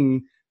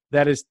seeing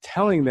that is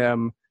telling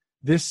them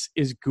this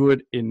is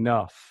good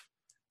enough?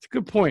 It's a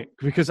good point,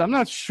 because I'm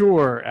not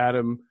sure,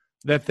 Adam,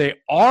 that they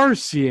are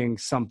seeing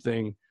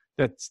something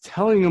that's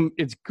telling them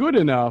it's good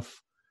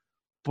enough,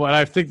 but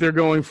I think they're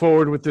going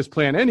forward with this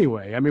plan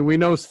anyway. I mean, we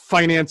know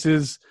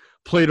finances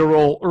played a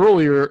role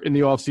earlier in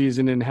the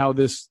offseason in how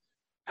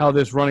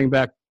this running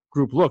back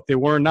group looked. They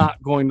were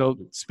not going to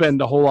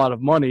spend a whole lot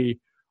of money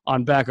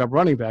on backup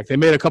running back. They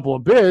made a couple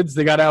of bids,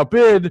 they got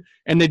outbid,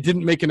 and they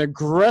didn't make an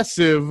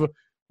aggressive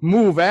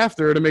move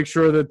after to make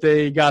sure that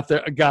they got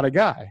a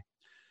guy.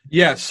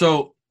 Yeah,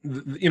 so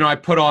I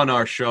put on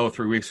our show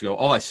 3 weeks ago.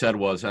 All I said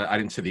was, I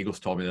didn't say the Eagles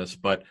told me this,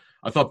 but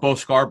I thought Bo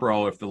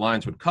Scarborough, if the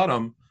Lions would cut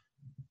him,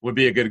 would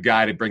be a good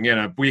guy to bring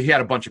in. We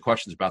had a bunch of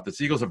questions about this.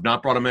 The Eagles have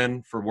not brought him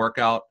in for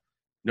workout,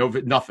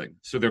 nothing.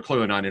 So they're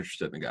clearly not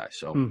interested in the guy.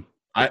 So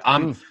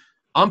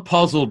I'm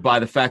puzzled by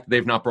the fact that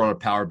they've not brought a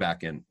power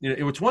back in.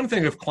 It's one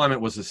thing if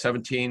Clement was a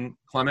 17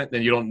 Clement,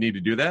 then you don't need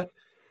to do that.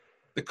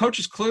 The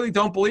coaches clearly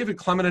don't believe in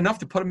Clement enough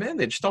to put him in.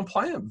 They just don't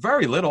play him.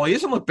 Very little. He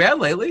hasn't looked bad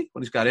lately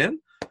when he's got in.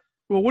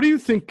 Well, what do you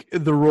think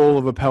the role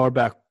of a power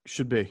back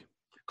should be?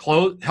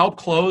 Help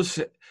close,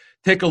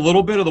 take a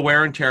little bit of the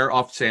wear and tear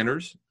off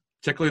Sanders,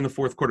 particularly in the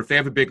fourth quarter. If they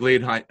have a big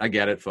lead, I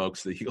get it,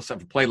 folks. The Eagles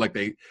haven't played like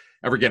they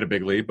ever get a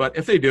big lead. But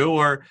if they do,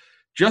 or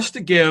just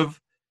to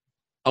give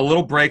a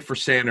little break for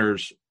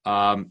Sanders,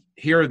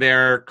 here or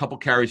there, a couple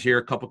carries here,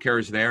 a couple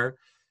carries there,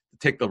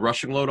 take the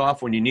rushing load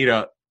off when you need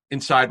a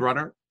inside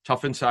runner,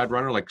 tough inside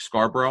runner like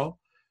Scarborough,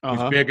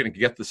 who's big and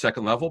can get to the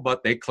second level,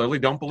 but they clearly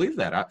don't believe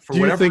that for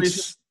whatever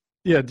reason.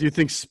 Yeah, do you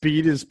think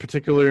speed is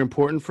particularly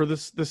important for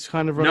this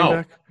kind of running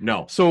back?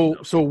 No. So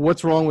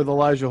what's wrong with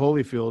Elijah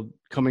Holyfield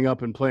coming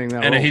up and playing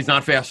that role? And he's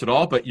not fast at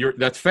all, but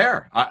that's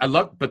fair. I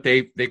love, but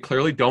they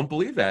clearly don't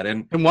believe that.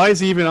 And why is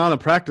he even on a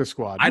practice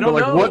squad? I don't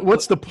know.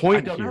 What's the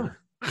point I don't here? know.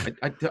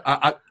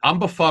 I'm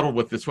befuddled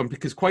with this one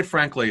because, quite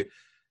frankly,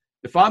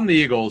 if I'm the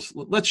Eagles,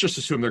 let's just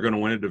assume they're going to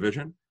win a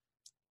division.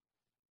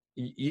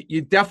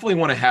 You definitely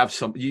want to have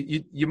some.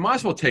 You might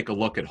as well take a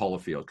look at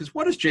Holyfield because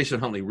what is Jason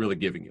Huntley really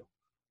giving you?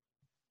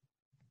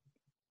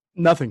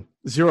 Nothing.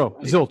 Zero.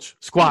 Zilch.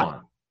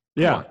 Squat.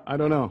 Yeah, I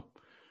don't know.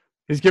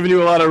 He's giving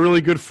you a lot of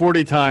really good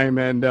 40 time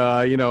and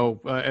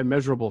and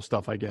measurable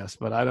stuff, I guess.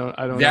 But I don't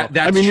know.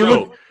 That's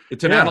true.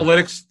 It's an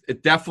analytics.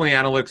 It definitely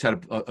analytics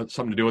had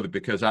something to do with it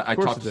because I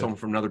talked to someone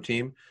from another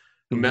team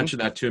who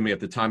mentioned that to me at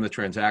the time of the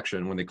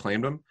transaction when they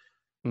claimed him.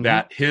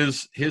 That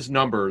his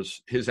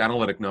numbers, his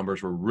analytic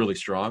numbers were really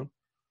strong.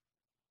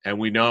 And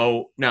we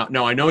know now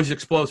I know he's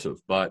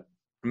explosive, but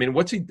I mean,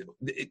 what's he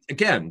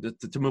again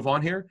to move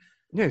on here?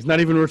 Yeah, he's not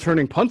even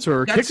returning punts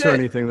or kicks or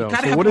anything, though.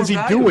 So what is he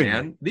doing?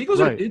 Man. The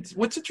Eagles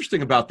what's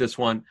interesting about this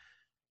one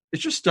is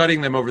just studying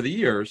them over the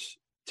years,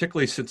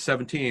 particularly since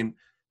 17.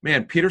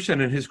 Man,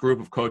 Peterson and his group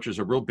of coaches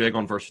are real big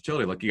on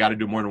versatility. Like, you got to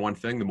do more than one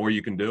thing, the more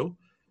you can do.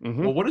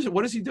 Well, what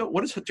does he do?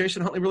 What does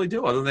Jason Huntley really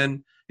do other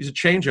than he's a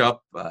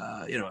change-up,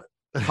 a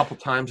couple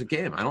times a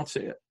game? I don't see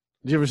it.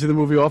 Did you ever see the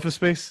movie Office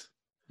Space?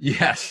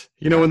 Yes.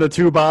 When the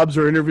two Bobs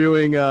are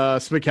interviewing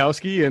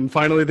Smikowski and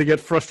finally they get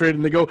frustrated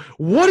and they go,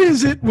 what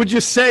is it would you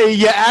say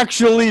you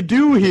actually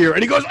do here?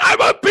 And he goes,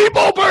 I'm a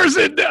people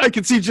person. I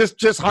can see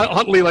just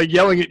Huntley like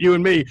yelling at you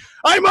and me.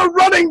 I'm a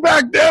running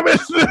back, damn it.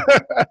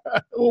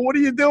 Well, what are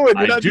you doing?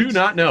 I do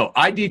not know.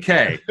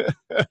 IDK.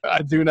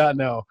 I do not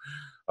know.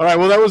 All right.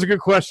 Well, that was a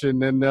good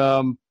question. And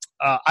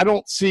I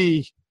don't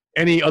see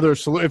any other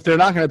solution. If they're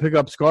not going to pick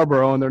up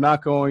Scarborough and they're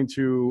not going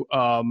to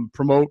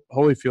promote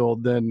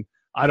Holyfield, then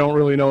I don't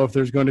really know if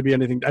there's going to be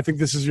anything. I think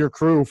this is your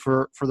crew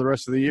for the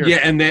rest of the year. Yeah,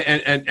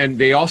 and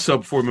they also,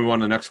 before we move on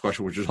to the next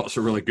question, which is also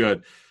really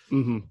good,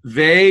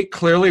 they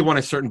clearly want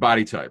a certain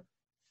body type.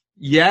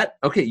 Yet,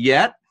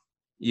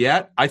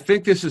 I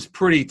think this is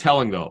pretty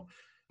telling, though.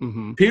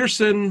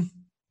 Peterson,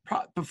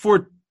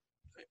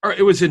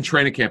 it was in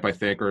training camp, I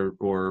think,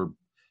 or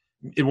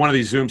in one of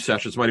these Zoom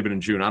sessions, might have been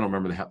in June. I don't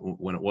remember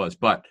when it was,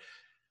 but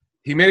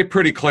he made it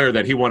pretty clear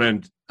that he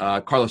wanted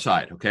Carlos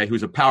Hyde,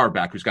 who's a power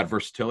back, who's got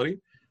versatility.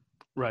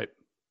 Right.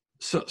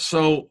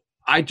 So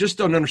I just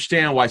don't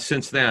understand why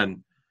since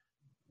then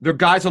there are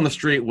guys on the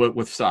street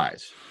with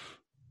size.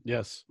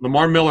 Yes.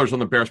 Lamar Miller's on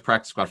the Bears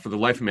practice squad. For the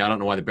life of me, I don't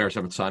know why the Bears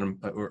haven't signed him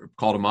or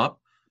called him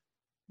up.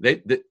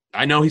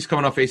 I know he's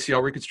coming off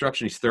ACL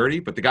reconstruction. He's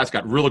 30, but the guy's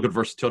got really good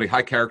versatility,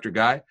 high character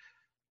guy.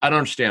 I don't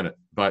understand it,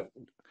 but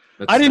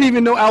I didn't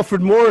even know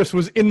Alfred Morris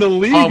was in the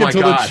league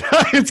until the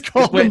Giants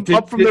called him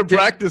up from their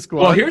practice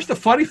squad. Well, here's the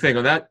funny thing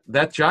on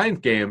that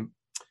Giant game.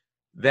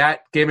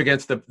 That game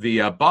against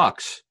the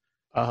Bucks,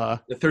 the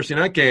Thursday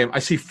night game, I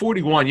see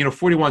 41.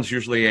 41 is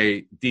usually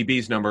a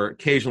DB's number,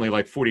 occasionally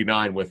like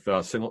 49 with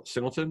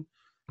Singleton.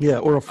 Yeah,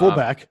 or a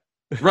fullback.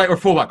 Right, or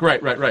fullback.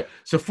 Right.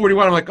 So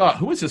 41, I'm like, oh,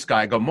 who is this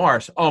guy? I go,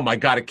 Morris. Oh, my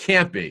God, it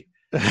can't be.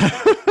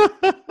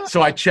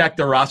 So I checked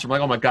the roster. I'm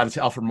like, oh, my God, it's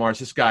Alfred Morris.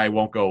 This guy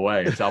won't go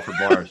away. It's Alfred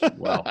Morris.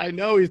 Wow. I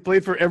know. He's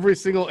played for every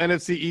single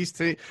NFC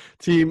East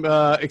team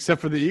except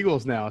for the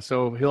Eagles now.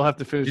 So he'll have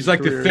to finish. He's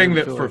like the thing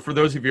that, for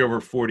those of you over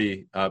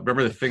 40,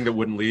 remember the thing that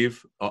wouldn't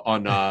leave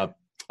on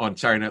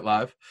Saturday Night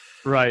Live?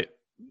 Right.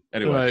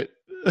 Anyway. Right.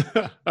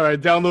 All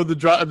right, download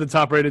the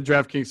top-rated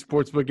DraftKings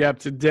Sportsbook app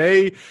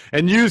today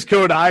and use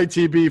code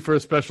ITB for a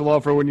special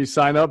offer when you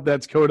sign up.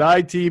 That's code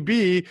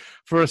ITB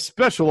for a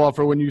special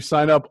offer when you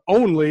sign up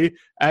only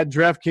at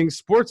DraftKings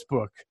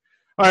Sportsbook.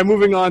 All right,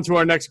 moving on to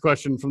our next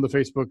question from the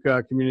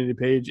Facebook community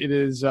page. It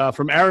is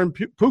from Aaron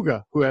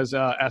Puga, who has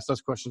asked us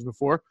questions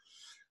before.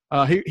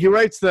 He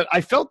writes that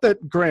I felt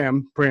that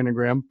Brandon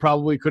Graham,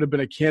 probably could have been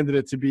a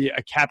candidate to be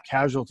a cap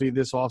casualty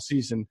this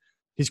offseason.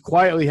 He's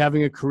quietly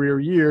having a career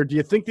year. Do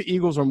you think the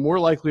Eagles are more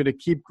likely to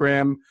keep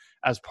Graham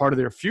as part of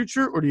their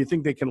future, or do you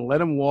think they can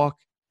let him walk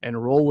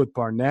and roll with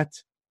Barnett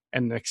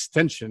and an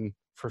extension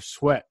for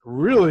Sweat?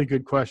 Really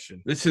good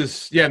question.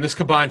 This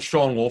combines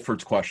Sean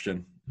Wolford's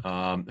question,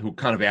 who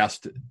kind of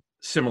asked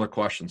similar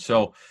questions.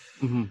 So,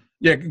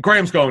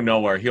 Graham's going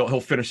nowhere.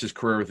 He'll finish his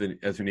career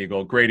as an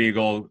Eagle, great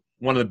Eagle,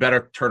 one of the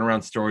better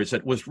turnaround stories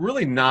that was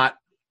really not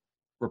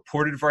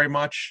reported very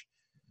much.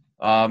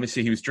 Let me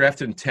see. He was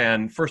drafted in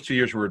 10. First 2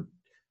 years were,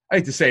 I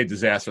hate to say, a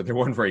disaster. They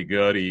weren't very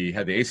good. He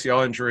had the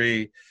ACL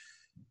injury,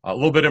 a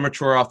little bit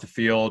immature off the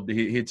field.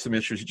 He had some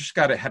issues. He just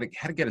had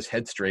to get his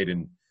head straight.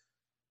 And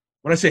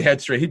when I say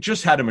head straight, he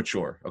just had to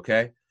mature,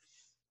 okay?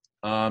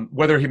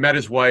 Whether he met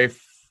his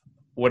wife,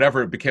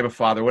 whatever, became a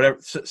father, whatever,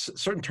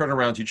 certain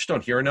turnarounds you just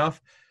don't hear enough.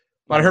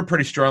 But I heard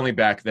pretty strongly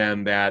back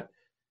then that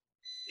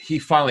he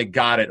finally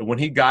got it. And when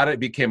he got it,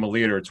 became a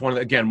leader. It's one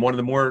of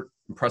the more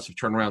impressive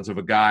turnarounds of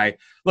a guy.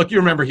 Look, you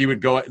remember he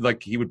would go,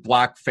 like, he would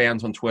block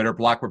fans on Twitter,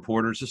 block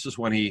reporters. This is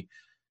when he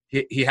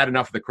had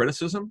enough of the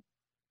criticism.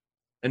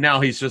 And now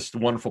he's just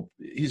wonderful.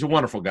 He's a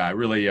wonderful guy,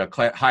 really a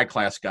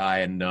high-class guy,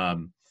 and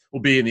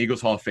will be in the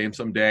Eagles Hall of Fame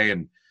someday.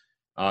 And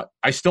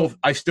I still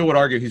would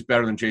argue he's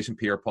better than Jason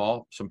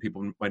Pierre-Paul. Some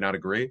people might not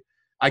agree.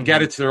 I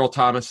get it's the Earl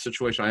Thomas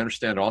situation. I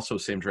understand also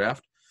same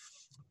draft.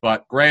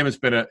 But Graham is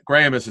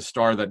a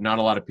star that not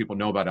a lot of people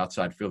know about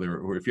outside Philly.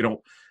 Or if you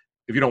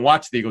don't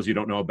watch the Eagles, you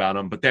don't know about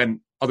him. But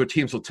then other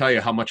teams will tell you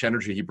how much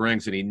energy he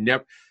brings, and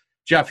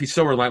he's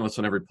so relentless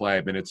on every play.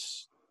 I mean,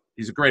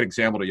 he's a great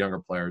example to younger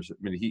players. I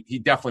mean, he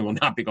definitely will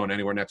not be going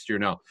anywhere next year.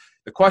 Now,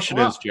 the question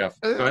is, Jeff.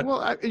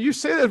 You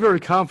say that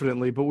very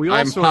confidently, but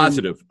I'm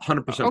positive,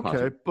 100% positive.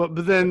 Okay,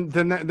 but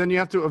then you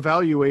have to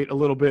evaluate a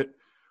little bit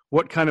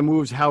what kind of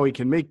moves Howie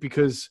can make,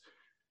 because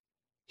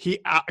he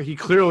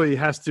clearly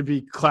has to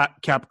be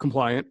cap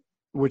compliant,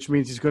 which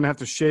means he's going to have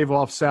to shave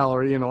off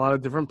salary in a lot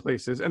of different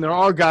places. And there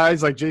are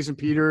guys like Jason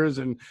Peters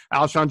and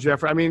Alshon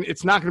Jeffrey. I mean,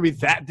 it's not going to be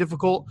that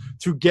difficult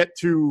to get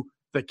to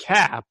the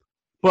cap,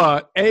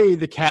 but A,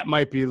 the cap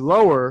might be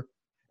lower,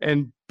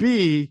 and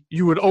B,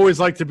 you would always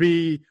like to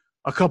be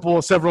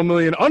several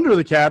million under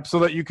the cap so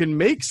that you can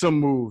make some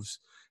moves.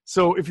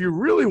 So if you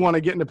really want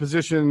to get in a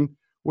position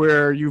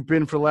where you've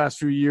been for the last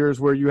few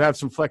years, where you have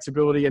some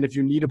flexibility, and if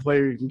you need a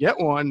player, you can get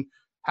one,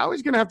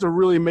 Howie's going to have to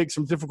really make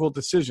some difficult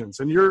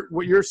decisions. And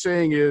what you're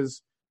saying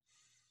is,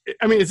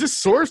 I mean, is this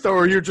sourced,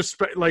 or you're just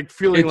like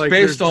feeling it's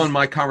based on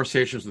my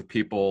conversations with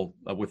people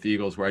with the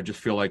Eagles, where I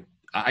just feel like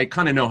I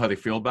kind of know how they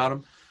feel about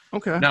him.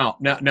 Okay.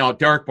 Now,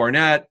 Derek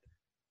Barnett,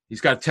 he's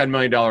got a $10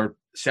 million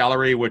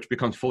salary, which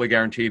becomes fully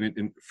guaranteed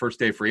in first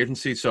day free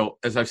agency. So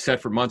as I've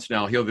said for months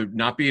now, he'll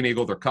not be an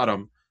Eagle. They'll cut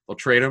him. They'll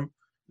trade him.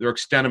 They'll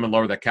extend him and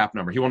lower that cap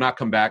number. He will not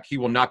come back. He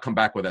will not come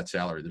back with that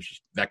salary. There's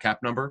just that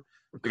cap number.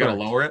 They got to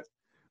lower it.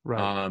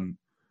 Right.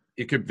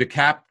 The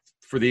cap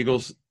for the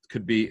Eagles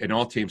could be, in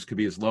all teams, could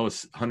be as low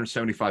as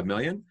 $175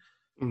 million.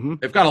 Mm-hmm.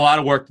 They've got a lot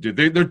of work to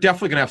do. They're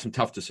definitely going to have some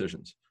tough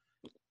decisions.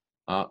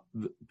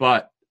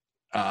 But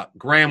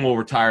Graham will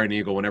retire an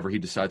Eagle whenever he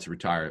decides to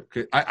retire.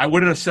 I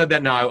wouldn't have said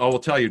that now. I will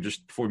tell you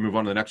just before we move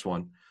on to the next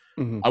one.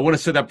 Mm-hmm. I wouldn't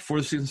have said that before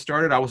the season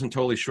started. I wasn't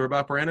totally sure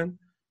about Brandon.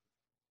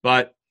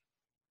 But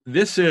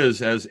this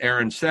is, as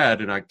Aaron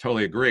said, and I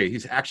totally agree,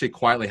 he's actually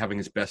quietly having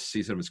his best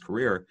season of his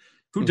career.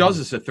 Who does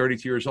this at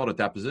 32 years old at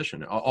that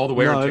position? All the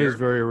way around. No, it is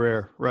very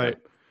rare, right?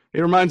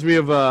 It reminds me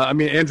of,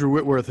 Andrew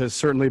Whitworth has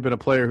certainly been a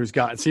player who's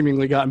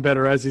seemingly gotten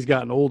better as he's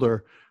gotten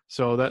older.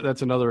 So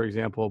that's another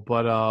example.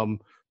 But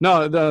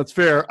no, that's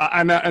fair.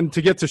 And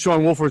to get to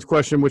Sean Wolford's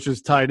question, which is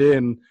tied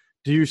in,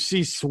 do you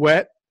see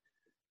Sweat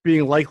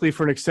being likely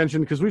for an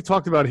extension? Because we've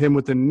talked about him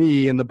with the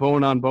knee and the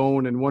bone on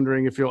bone, and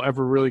wondering if he'll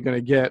ever really going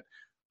to get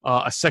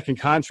a second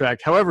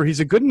contract. However,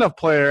 he's a good enough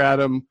player,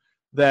 Adam,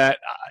 that,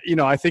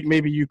 I think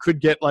maybe you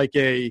could get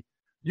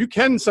you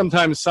can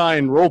sometimes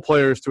sign role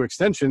players to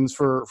extensions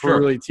for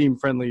really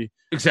team-friendly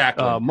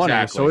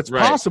money. So it's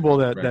possible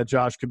that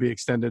Josh could be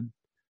extended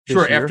this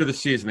year. After the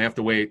season. They have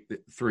to wait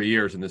 3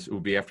 years, and this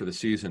will be after the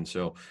season.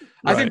 So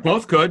I think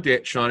both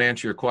could, Sean,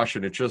 answer your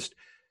question. It's just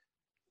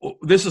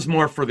this is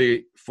more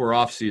for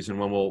off-season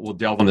when we'll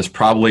delve on this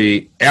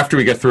probably after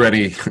we get through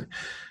any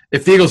 –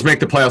 if the Eagles make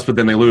the playoffs but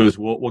then they lose,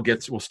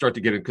 we'll start to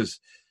get in because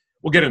 –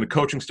 we'll get into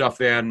coaching stuff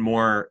then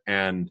more,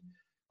 and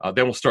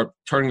then we'll start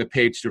turning the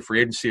page to free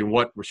agency and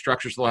what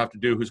restructures they'll have to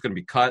do, who's going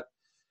to be cut.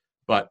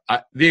 But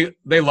they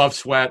love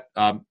Sweat.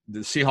 The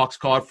Seahawks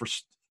called for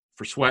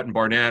Sweat and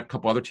Barnett. A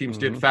couple other teams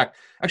did. In fact,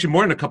 actually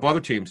more than a couple other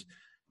teams.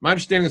 My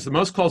understanding is the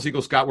most calls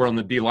Eagles got were on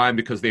the D-line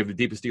because they have the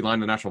deepest D-line in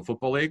the National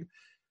Football League.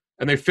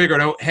 And they figured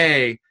out,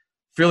 hey,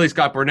 Philly's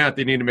got Barnett.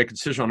 They need to make a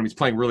decision on him. He's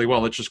playing really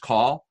well. Let's just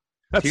call.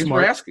 That's teams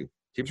smart. Were asking.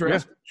 Teams were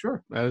asking.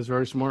 Sure. That is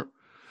very smart.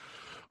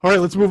 All right,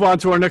 let's move on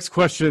to our next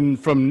question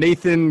from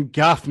Nathan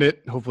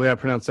Goffnett. Hopefully I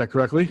pronounced that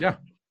correctly. Yeah.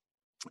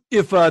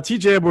 if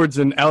TJ Edwards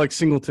and Alex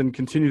Singleton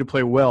continue to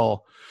play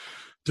well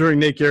during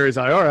Nate Gerry's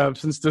IR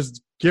absence,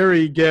 does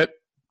Gerry get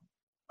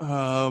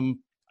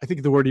I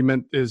think the word he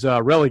meant is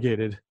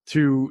relegated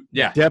to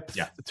depth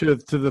to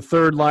the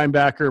third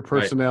linebacker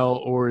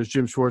personnel, or is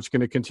Jim Schwartz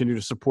going to continue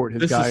to support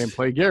his guy and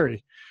play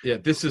Gerry? Yeah,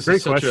 this is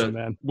great such question,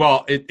 man.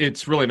 Well,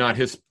 it's really not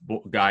his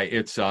guy.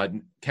 It's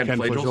Ken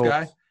Flagel's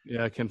guy.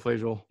 Yeah, Ken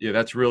Flagel. Yeah,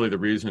 that's really the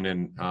reason.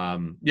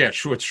 And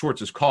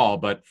Schwartz's call,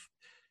 but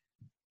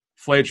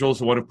Flagel's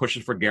the one who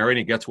pushes for Gerry, and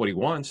he gets what he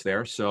wants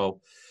there.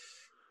 So,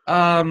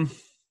 this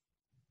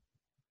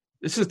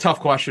is a tough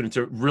question. It's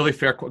a really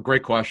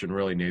great question,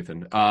 really,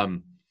 Nathan.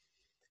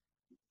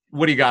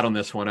 What do you got on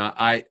this one?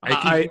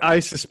 I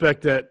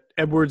suspect that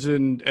Edwards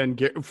and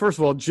Gerry, first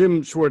of all,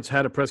 Jim Schwartz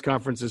had a press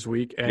conference this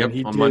week, and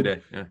he did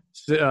Monday.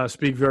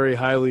 Speak very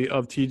highly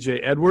of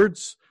TJ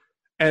Edwards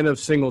and of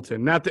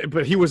Singleton.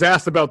 But he was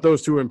asked about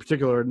those two in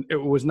particular. It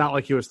was not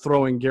like he was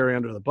throwing Gerry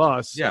under the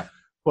bus. Yeah.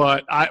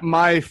 But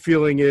my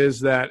feeling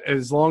is that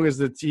as long as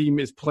the team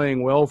is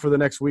playing well for the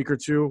next week or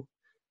two,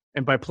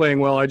 and by playing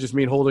well, I just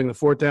mean holding the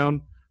fort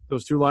down,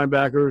 those two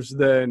linebackers,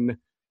 then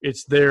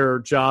it's their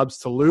jobs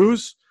to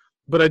lose.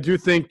 But I do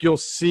think you'll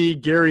see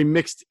Gerry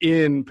mixed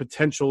in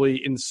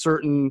potentially in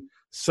certain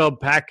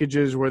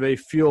sub-packages where they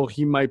feel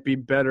he might be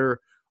better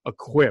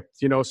equipped.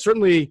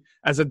 Certainly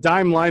as a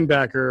dime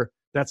linebacker,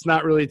 that's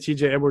not really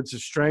TJ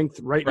Edwards' strength.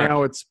 Right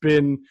now it's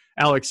been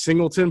Alex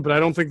Singleton, but I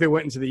don't think they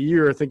went into the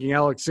year thinking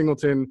Alex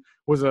Singleton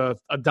was a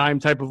dime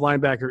type of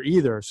linebacker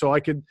either. So I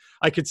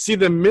could see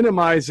them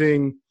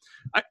minimizing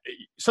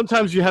 –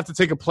 sometimes you have to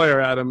take a player,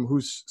 Adam,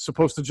 who's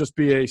supposed to just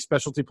be a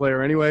specialty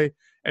player anyway,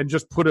 and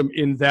just put him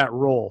in that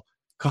role.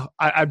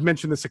 I've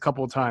mentioned this a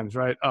couple of times,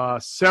 right?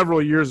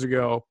 Several years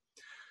ago,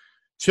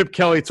 Chip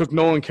Kelly took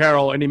Nolan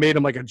Carroll and he made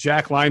him like a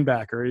jack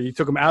linebacker. He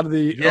took him out of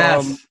the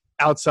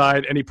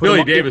outside and he put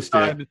Billy him Davis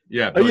inside. did.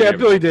 Yeah,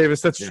 Billy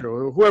Davis. That's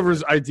true.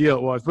 Whoever's idea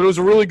it was, but it was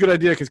a really good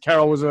idea because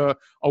Carroll was a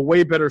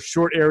way better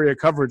short area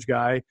coverage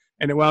guy,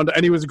 and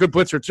he was a good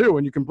blitzer too,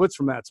 and you can blitz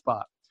from that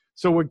spot.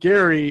 So with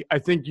Gerry, I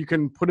think you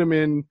can put him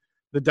in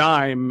the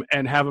dime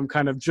and have him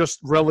kind of just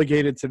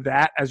relegated to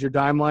that as your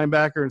dime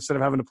linebacker instead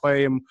of having to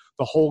play him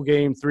the whole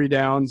game, 3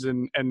 downs,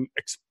 and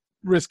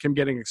risk him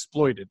getting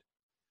exploited.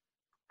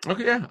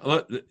 Okay, yeah.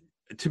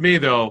 To me,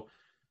 though,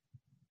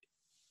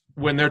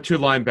 when they're two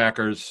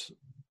linebackers,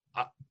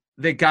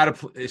 they got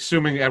to.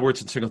 Assuming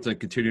Edwards and Singleton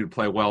continue to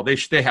play well, they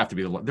have to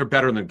be. They're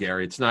better than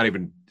Gerry. It's not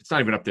even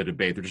up to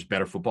debate. They're just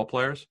better football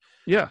players.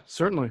 Yeah,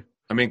 certainly.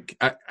 I mean,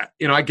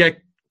 I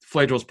get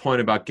Flagel's point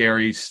about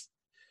Gary's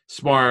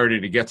smart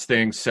and he gets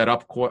things set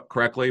up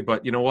correctly,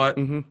 but you know what?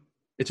 Mm-hmm.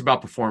 It's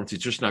about performance. He's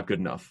just not good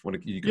enough. When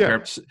you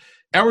compare,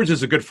 Edwards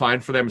is a good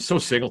find for them. So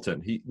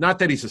Singleton, not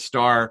that he's a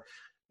star,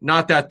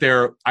 not that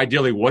they're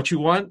ideally what you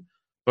want,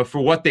 but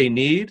for what they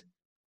need,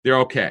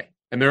 they're okay,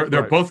 and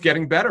they're both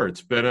getting better.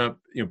 It's been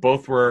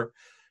both were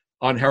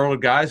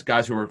unheralded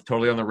guys who were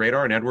totally on the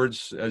radar, and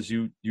Edwards, as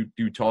you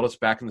told us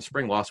back in the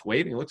spring, lost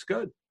weight and he looks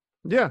good.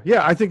 Yeah,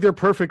 I think they're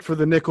perfect for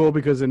the nickel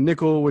because in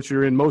nickel, which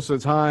you're in most of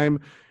the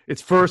time,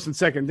 it's first and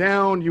second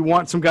down. You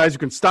want some guys who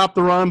can stop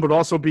the run, but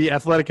also be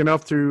athletic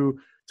enough to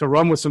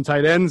run with some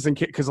tight ends, and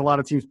because a lot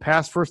of teams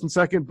pass first and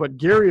second. But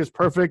Gerry is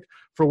perfect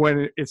for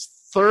when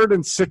it's 3rd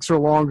and 6 or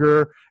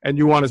longer, and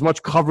you want as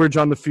much coverage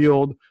on the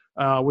field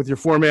with your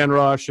 4-man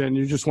rush, and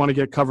you just want to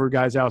get covered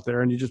guys out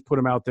there, and you just put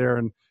them out there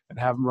and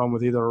have them run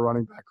with either a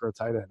running back or a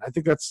tight end. I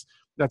think that's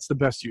the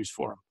best use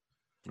for them.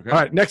 Okay. All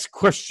right, next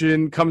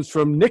question comes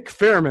from Nick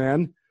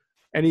Fairman,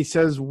 and he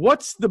says,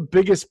 what's the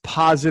biggest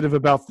positive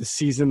about the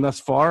season thus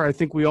far? I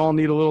think we all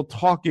need a little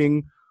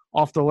talking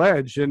off the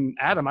ledge. And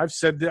Adam,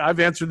 I've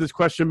answered this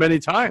question many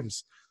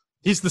times.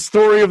 He's the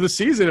story of the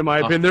season, in my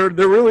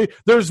opinion.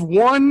 There's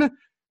one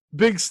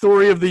big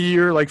story of the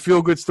year, like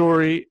feel-good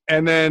story,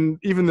 and then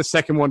even the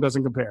second one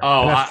doesn't compare.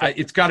 Oh,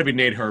 it's got to be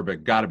Nate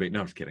Herbig. Got to be.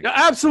 No, I'm just kidding. Yeah,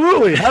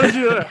 absolutely. How did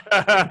you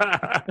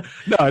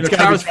 – No, it's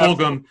Travis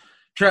Fulgham.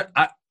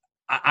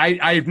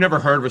 I've never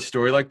heard of a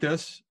story like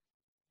this.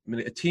 I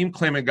mean, a team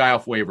claiming a guy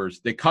off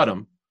waivers. They cut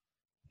him.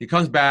 He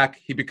comes back.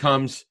 He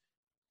becomes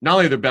not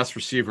only their best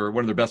receiver,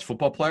 one of their best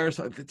football players.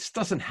 This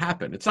doesn't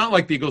happen. It's not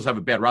like the Eagles have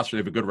a bad roster. They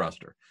have a good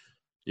roster.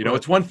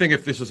 It's one thing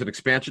if this was an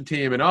expansion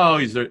team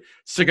and, he's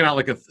sticking out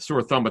like a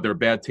sore thumb, but they're a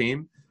bad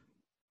team.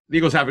 The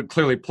Eagles haven't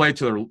clearly played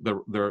to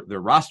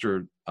their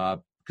roster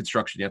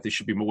construction yet. They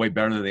should be way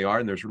better than they are,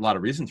 and there's a lot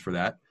of reasons for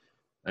that.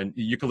 And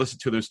you can listen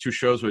to those 2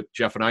 shows what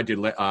Jeff and I did,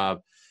 our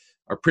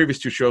previous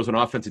 2 shows on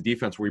offense and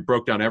defense, where we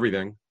broke down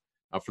everything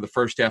for the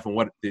first half and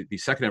what the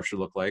second half should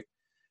look like.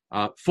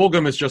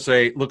 Fulgham is just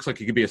looks like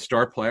he could be a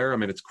star player. I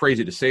mean, it's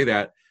crazy to say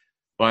that,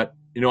 but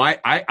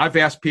I've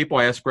asked people.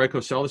 I asked Greg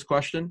Cosell this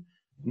question.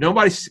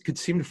 Nobody could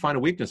seem to find a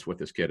weakness with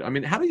this kid. I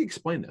mean, how do you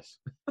explain this?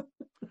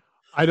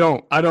 I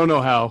don't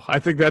know how. I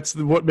think that's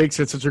what makes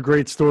it such a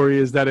great story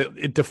is that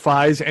it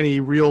defies any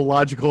real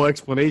logical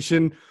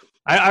explanation.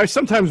 I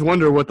sometimes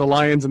wonder what the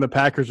Lions and the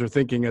Packers are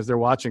thinking as they're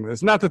watching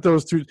this. Not that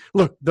those two –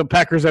 look, the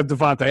Packers have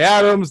Devontae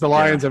Adams. The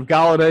Lions have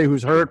Galladay,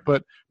 who's hurt,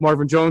 but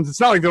Marvin Jones. It's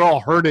not like they're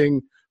all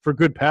hurting for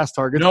good pass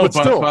targets. No,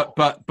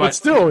 but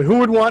still, who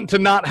would want to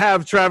not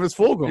have Travis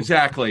Fulgham?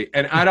 Exactly.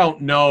 And I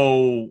don't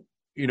know,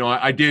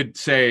 I did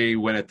say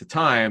at the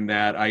time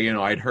that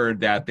I'd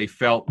heard that they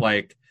felt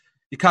like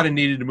he kind of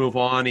needed to move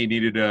on. He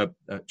needed a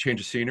change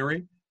of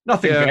scenery.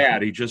 Nothing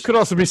bad. He just could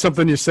also be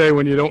something you say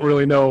when you don't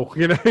really know.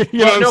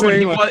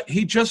 But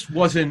he just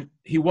wasn't.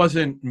 He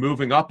wasn't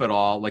moving up at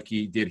all like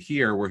he did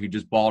here, where he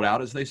just balled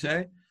out, as they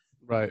say.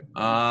 Right.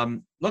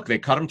 Look, they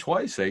cut him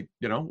twice. They,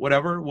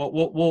 whatever.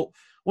 We'll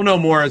know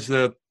more as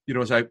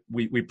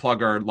we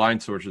plug our line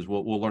sources.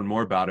 We'll learn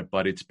more about it.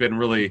 But it's been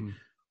really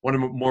one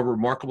of the more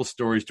remarkable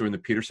stories during the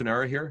Peterson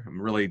era here.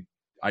 I'm really,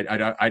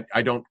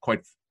 I don't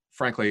quite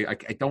frankly, I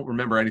don't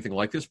remember anything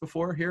like this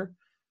before here.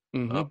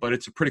 But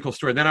it's a pretty cool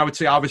story. And then I would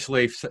say,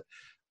 obviously,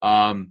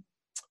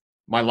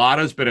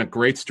 Mailata's been a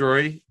great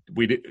story.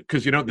 We did,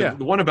 because the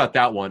one about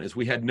that one is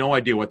we had no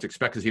idea what to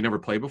expect because he never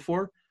played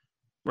before,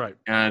 right?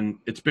 And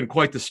it's been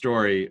quite the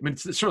story. I mean,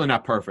 it's certainly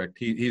not perfect.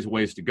 He's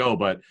ways to go,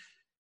 but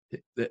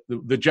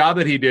the job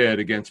that he did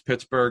against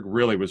Pittsburgh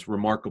really was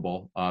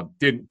remarkable.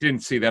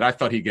 Didn't see that. I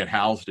thought he'd get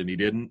housed, and he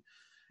didn't.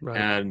 Right.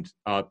 And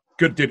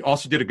did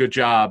a good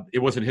job. It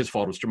wasn't his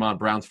fault. It was Jamon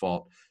Brown's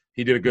fault.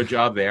 He did a good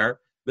job there.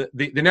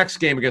 The next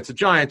game against the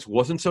Giants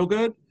wasn't so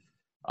good.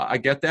 I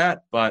get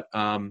that, but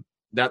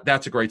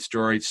that's a great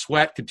story.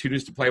 Sweat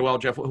continues to play well.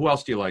 Jeff, who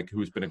else do you like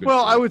who's been a good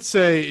story? I would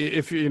say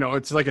if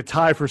it's like a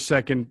tie for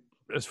second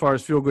as far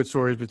as feel-good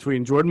stories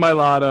between Jordan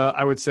Mailata,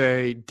 I would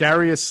say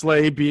Darius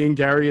Slay being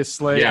Darius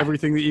Slay,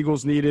 everything the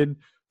Eagles needed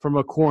from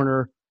a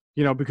corner,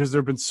 because there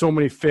have been so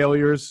many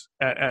failures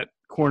at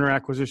corner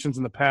acquisitions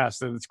in the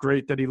past, and it's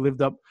great that he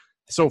lived up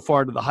so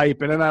far to the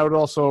hype. And then I would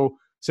also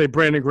say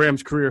Brandon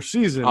Graham's career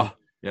season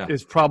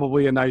is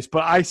probably a nice,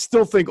 but I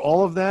still think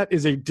all of that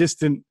is a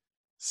distant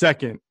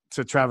second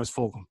to Travis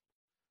Fulgham.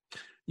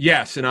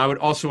 Yes, and I would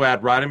also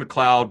add Rodney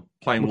McLeod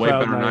playing way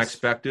better than I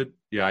expected.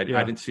 I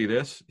didn't see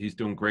this. He's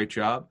doing a great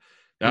job.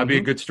 That would be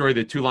a good story.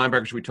 The two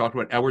linebackers we talked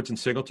about, Edwards and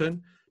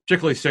Singleton,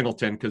 particularly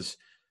Singleton, because,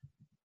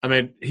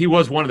 he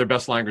was one of their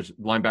best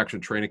linebackers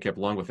in training camp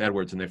along with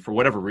Edwards, and they, for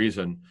whatever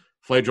reason,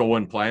 Flagel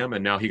wouldn't play him,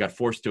 and now he got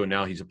forced to, and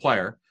now he's a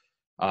player.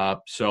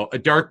 So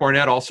Derek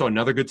Barnett, also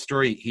another good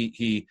story.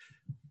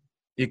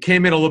 He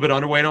came in a little bit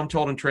underweight, I'm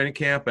told, in training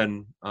camp,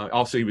 and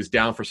also he was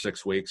down for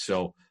 6 weeks,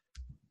 so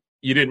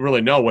you didn't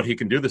really know what he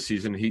can do this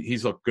season.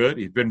 He's looked good.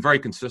 He's been very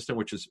consistent,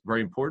 which is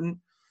very important.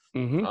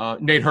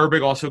 Nate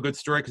Herbig, also a good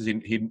story because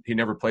he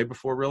never played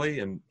before, really,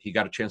 and he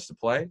got a chance to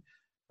play.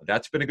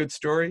 That's been a good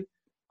story.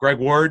 Greg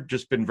Ward,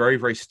 just been very,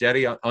 very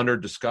steady,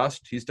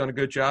 under-discussed. He's done a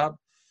good job.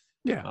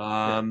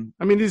 Yeah.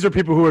 These are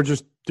people who are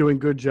just doing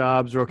good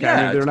jobs. Or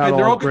okay, they're not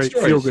all great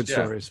feel-good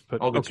stories.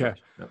 But all good stories.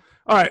 Yeah.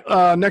 All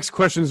right, next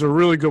question is a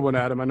really good one,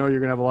 Adam. I know you're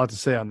going to have a lot to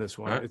say on this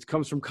one. Right. It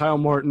comes from Kyle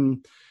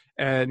Martin,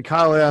 and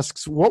Kyle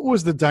asks, what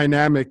was the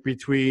dynamic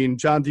between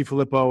John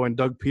DeFilippo and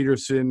Doug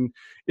Peterson?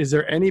 Is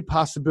there any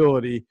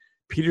possibility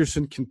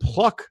Peterson can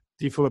pluck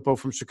DeFilippo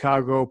from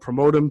Chicago,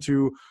 promote him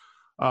to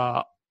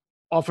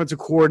offensive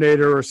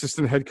coordinator or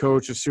assistant head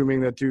coach,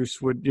 assuming that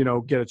Deuce would,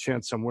 get a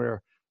chance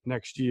somewhere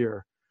next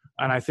year?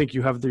 And I think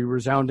you have the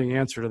resounding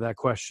answer to that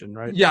question,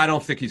 right? Yeah, I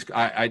don't think he's –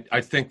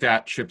 I think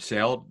that ship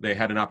sailed. They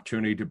had an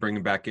opportunity to bring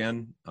him back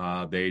in.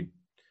 I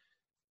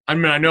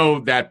know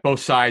that both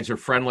sides are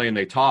friendly and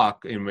they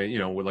talk,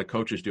 like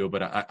coaches do,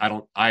 but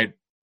I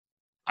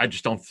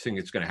just don't think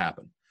it's going to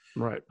happen.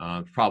 Right.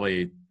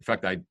 Probably, in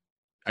fact,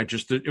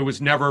 it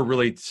was never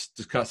really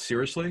discussed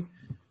seriously.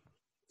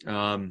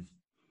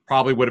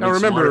 Probably would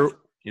have been smart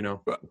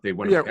if they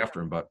went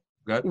after him, but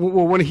go ahead.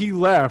 Well, when he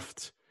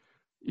left –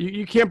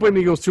 You can't blame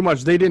the Eagles too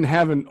much. They didn't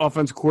have an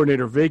offensive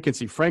coordinator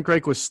vacancy. Frank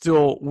Reich was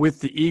still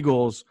with the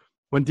Eagles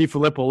when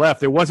DeFilippo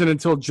left. It wasn't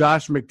until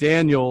Josh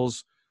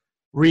McDaniels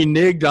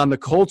reneged on the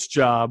Colts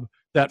job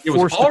that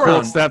forced the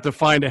Colts to have to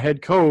find a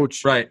head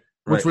coach,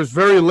 which was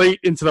very late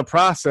into the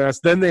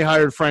process. Then they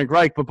hired Frank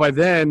Reich, but by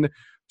then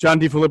John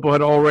DeFilippo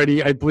had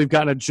already, I believe,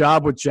 gotten a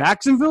job with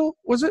Jacksonville,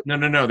 was it?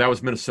 No. That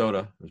was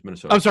Minnesota.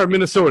 I'm sorry,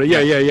 Minnesota.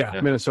 Yeah.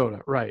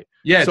 Minnesota, right.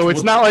 Yeah. So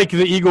it's not like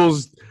the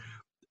Eagles –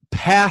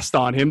 passed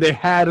on him. They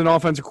had an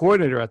offensive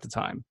coordinator at the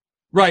time.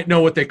 Right.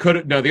 No,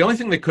 the only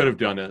thing they could have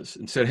done is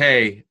and said,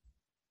 hey,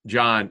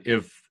 John,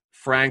 if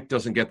Frank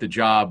doesn't get the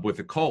job with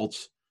the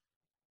Colts,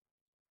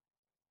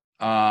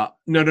 no.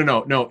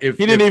 If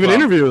he didn't even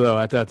interview though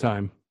at that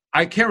time.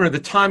 I can't remember.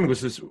 The timing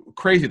was just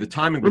crazy. The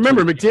timing.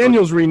 Remember,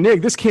 McDaniels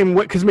reneged. This came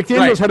because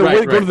McDaniels had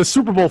to go to the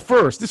Super Bowl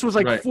first. This was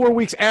like 4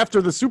 weeks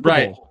after the Super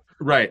Bowl.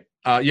 Right.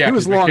 He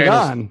was long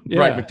gone. Yeah.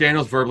 Right.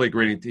 McDaniels verbally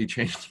agreed he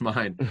changed his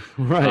mind,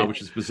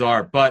 which is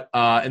bizarre. But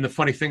and the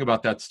funny thing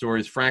about that story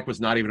is Frank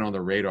was not even on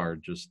the radar.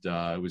 Just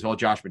it was all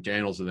Josh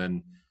McDaniels, and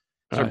then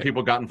certain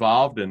people got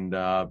involved and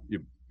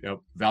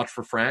vouched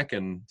for Frank,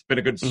 and it's been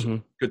a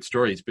good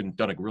story. He's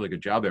done a really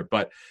good job there.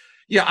 But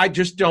yeah, I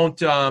just don't.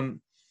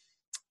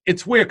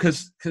 It's weird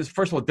because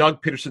first of all,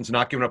 Doug Peterson's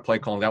not giving up play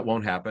calling. That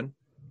won't happen.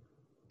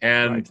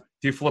 And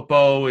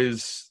DeFilippo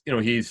is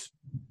he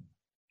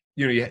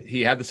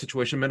had the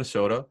situation in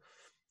Minnesota.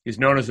 He's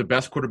known as the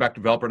best quarterback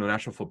developer in the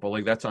National Football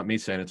League. That's not me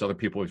saying, it's other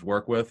people he's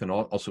worked with and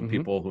also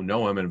people who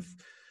know him.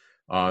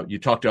 And you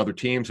talk to other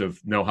teams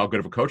know how good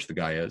of a coach the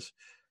guy is.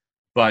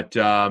 But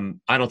I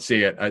don't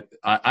see it.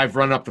 I've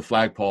run up the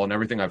flagpole, and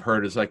everything I've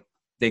heard is like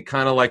they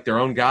kind of like their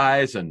own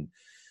guys. And,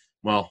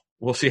 well,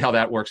 we'll see how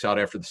that works out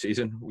after the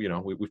season. You know,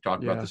 we've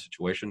talked about the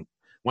situation.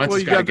 Wentz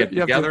has got to get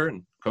together,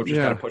 and coaches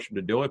got to push him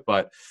to do it.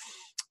 But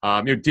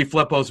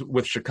DeFilippo's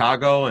with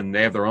Chicago, and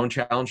they have their own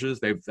challenges.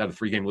 They've had a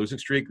 3-game losing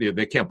streak.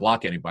 They can't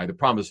block anybody. The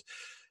problem is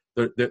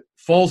the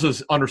Foles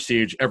is under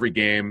siege every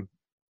game.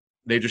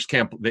 They just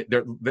can't.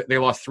 They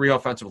lost 3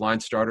 offensive line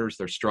starters.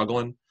 They're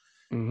struggling,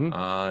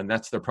 and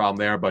that's their problem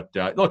there. But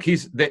look,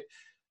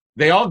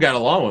 they all got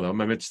along with him.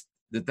 I mean,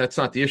 that's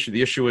not the issue.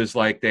 The issue is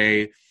like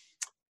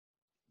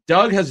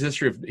Doug has a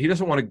history of he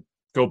doesn't want to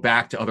go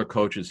back to other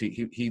coaches.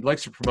 He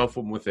likes to promote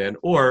from within,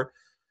 or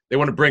they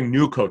want to bring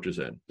new coaches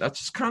in. That's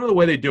just kind of the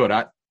way they do it.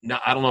 I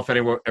don't know if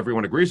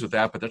everyone agrees with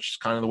that, but that's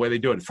just kind of the way they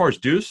do it. As far as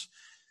Deuce,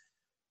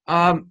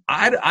 I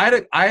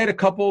had a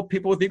couple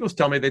people with the Eagles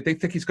tell me that they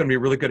think he's going to be a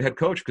really good head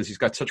coach because he's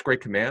got such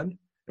great command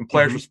and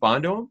players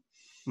respond to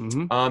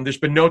him. There's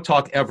been no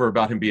talk ever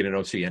about him being an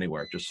OC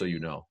anywhere, just so you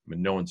know. I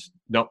mean,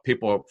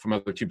 people from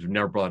other teams have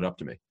never brought it up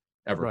to me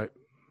ever.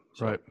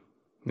 Right.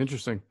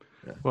 Interesting.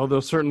 Yeah. Well,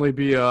 there'll certainly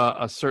be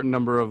a certain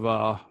number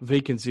of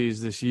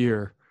vacancies this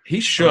year. He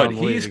should.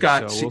 He's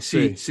got –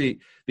 see,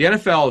 the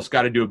NFL has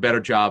got to do a better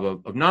job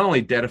of not only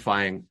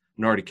identifying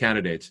minority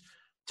candidates.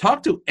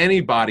 Talk to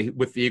anybody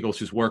with the Eagles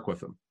who's worked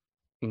with him.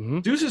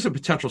 Deuce is a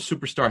potential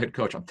superstar head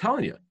coach. I'm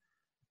telling you.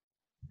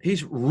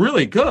 He's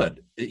really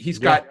good.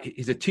 He's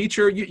a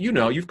teacher. You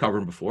know, you've covered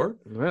him before.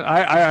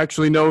 I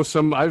actually know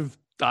some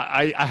 –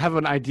 I have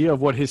an idea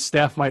of what his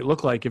staff might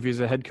look like if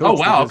he's a head coach.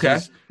 Oh, wow, okay.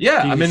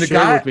 Yeah, I mean, the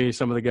guy – with me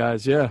some of the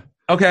guys,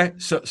 Okay,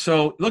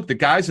 so look, the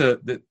guys,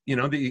 the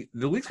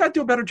league's got to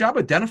do a better job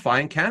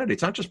identifying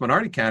candidates, not just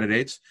minority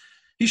candidates.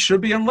 He should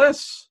be on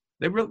lists.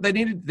 They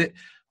needed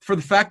for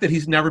the fact that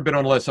he's never been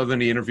on lists other than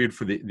he interviewed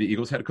for the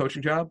Eagles head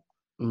coaching job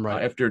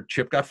after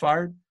Chip got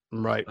fired.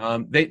 Right.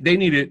 They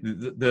needed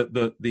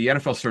the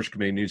NFL search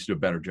committee needs to do a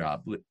better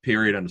job.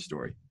 Period. End of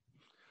story.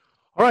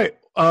 All right.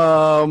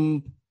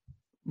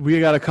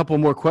 We got a couple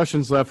more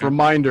questions left.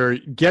 Reminder,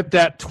 get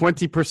that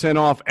 20%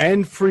 off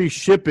and free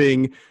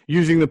shipping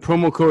using the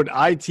promo code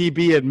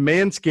ITB at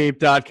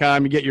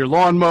manscaped.com. You get your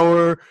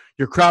lawnmower,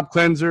 your crop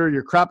cleanser,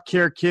 your crop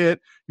care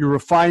kit, your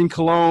refined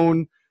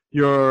cologne,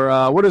 your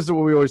what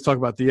we always talk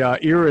about, the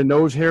ear and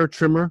nose hair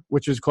trimmer,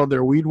 which is called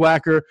their Weed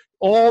Whacker.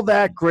 All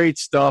that great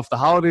stuff. The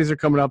holidays are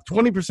coming up.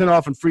 20%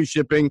 off and free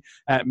shipping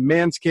at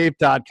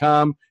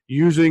manscaped.com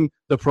using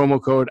the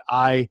promo code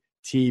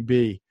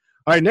ITB.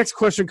 All right, next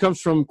question comes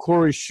from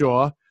Corey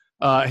Shaw.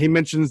 He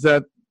mentions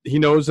that he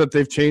knows that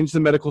they've changed the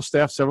medical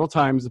staff several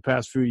times the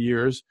past few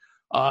years,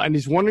 and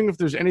he's wondering if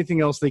there's anything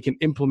else they can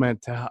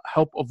implement to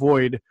help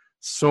avoid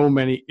so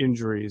many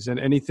injuries and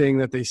anything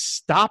that they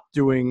stopped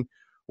doing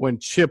when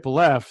Chip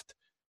left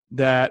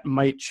that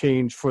might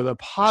change for the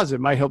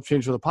positive, might help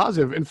change for the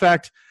positive. In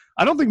fact,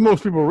 I don't think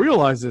most people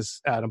realize this,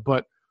 Adam,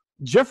 but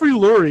Jeffrey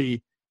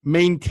Lurie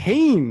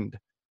maintained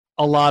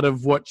a lot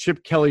of what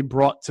Chip Kelly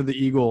brought to the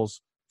Eagles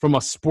from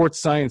a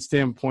sports science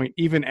standpoint.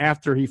 Even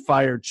after he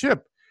fired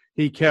Chip,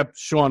 he kept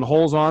Sean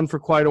Holes on for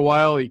quite a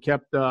while. He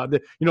kept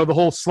the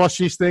whole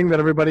slushies thing that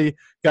everybody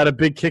got a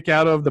big kick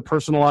out of, the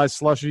personalized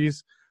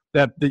slushies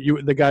that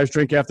the guys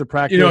drink after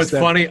practice. You know, it's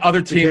funny.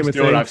 Other teams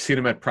do it. I've seen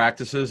them at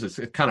practices. It's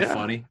kind of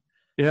funny.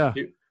 Yeah.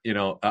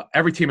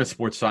 Every team has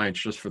sports science,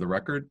 just for the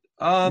record.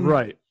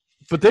 Right.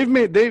 But Jeff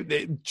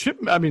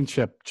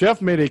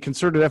made a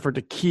concerted effort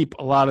to keep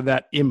a lot of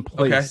that in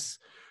place.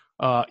 Okay.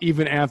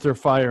 Even after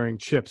firing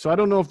Chip. So I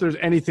don't know if there's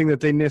anything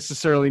that they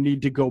necessarily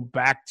need to go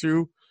back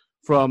to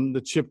from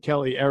the Chip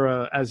Kelly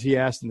era, as he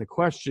asked in the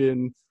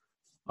question.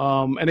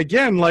 And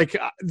again,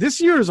 this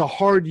year is a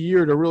hard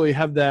year to really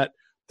have that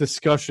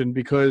discussion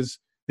because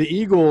the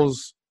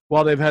Eagles,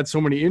 while they've had so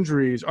many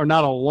injuries, are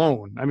not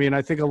alone. I mean,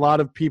 I think a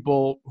lot of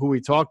people who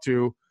we talk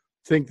to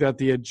think that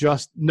the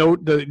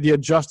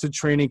adjusted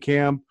training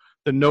camp,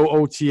 the no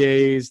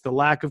OTAs, the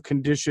lack of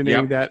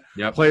conditioning that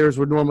players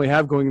would normally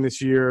have going this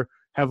year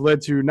have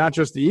led to not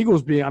just the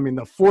Eagles being,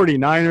 the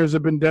 49ers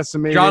have been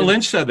decimated. John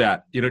Lynch said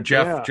that,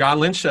 Jeff, yeah. John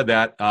Lynch said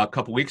that a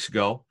couple weeks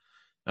ago.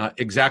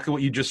 Exactly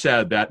what you just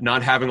said, that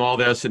not having all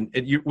this. And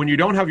when you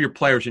don't have your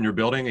players in your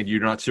building and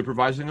you're not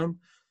supervising them,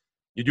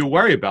 you do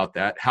worry about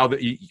that,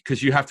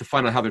 because you have to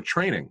find out how they're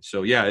training.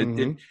 So,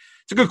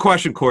 it's a good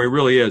question, Corey, it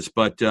really is.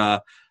 But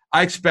I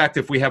expect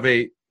if we have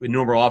a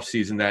normal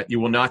offseason that you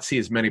will not see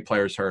as many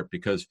players hurt,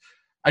 because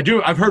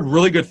I've heard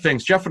really good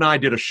things. Jeff and I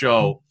did a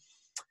show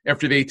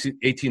after the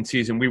 18th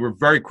season. We were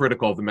very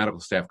critical of the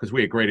medical staff because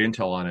we had great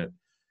intel on it.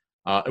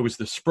 It was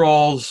the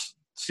Sproles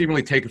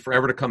seemingly taking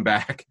forever to come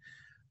back.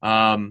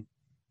 The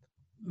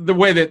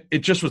way that it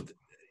just was,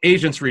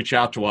 agents reach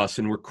out to us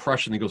and we're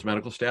crushing the Eagles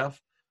medical staff.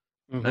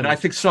 Mm-hmm. And I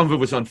think some of it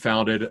was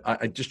unfounded.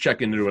 I just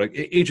check into it.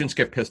 Agents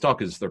get pissed off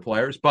because it's their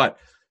players, but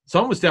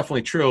some was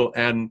definitely true.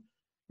 And,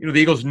 the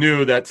Eagles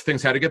knew that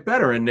things had to get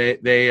better, and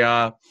they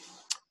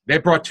They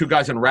brought 2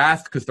 guys in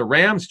wrath because the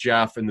Rams,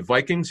 Jeff, and the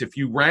Vikings, if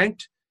you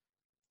ranked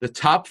the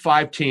top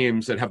 5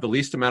 teams that have the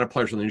least amount of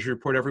players on the injury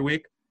report every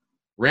week,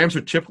 Rams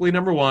are typically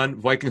number 1.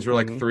 Vikings are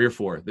like 3 or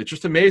 4. It's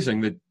just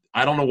amazing that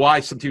I don't know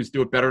why some teams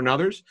do it better than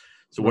others.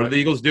 So what did the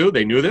Eagles do?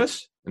 They knew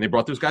this, and they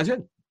brought those guys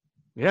in.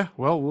 Yeah,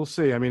 well, we'll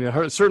see. I mean,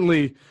 it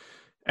certainly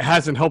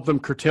hasn't helped them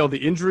curtail the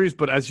injuries,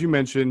 but as you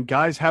mentioned,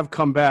 guys have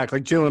come back.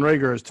 Like Jalen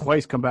Reagor has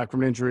twice come back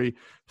from an injury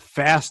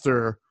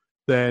faster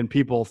than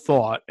people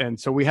thought. And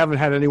so we haven't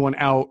had anyone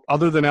out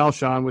other than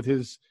Alshon with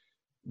his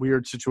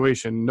weird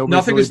situation.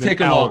 Nothing has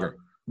taken longer.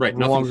 Right.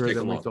 Longer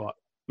than we thought.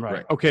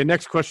 Right. Okay,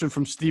 next question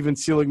from Steven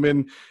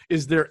Seligman.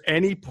 Is there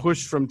any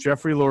push from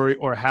Jeffrey Lurie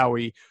or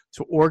Howie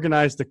to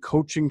organize the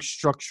coaching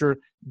structure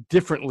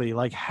differently,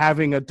 like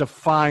having a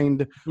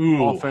defined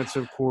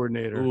offensive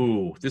coordinator?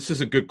 Ooh, this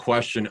is a good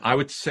question. I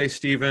would say,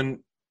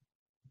 Steven,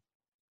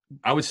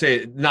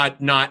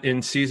 not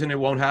in season it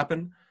won't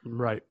happen.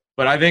 Right.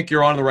 But I think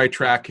you're on the right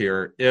track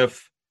here.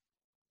 If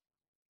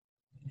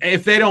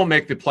they don't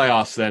make the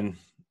playoffs, then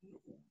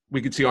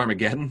we could see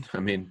Armageddon. I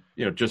mean,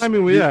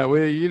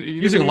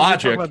 using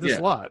logic. About this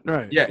a lot.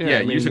 Right.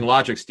 Using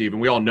logic, Stephen.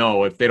 We all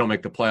know if they don't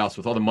make the playoffs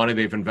with all the money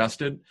they've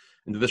invested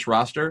into this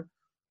roster,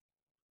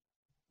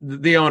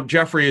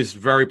 Jeffrey is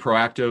very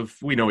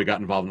proactive. We know he got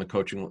involved in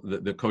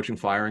the coaching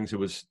firings.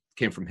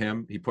 Came from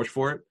him. He pushed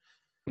for it.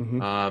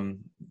 Mm-hmm.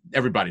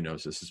 Everybody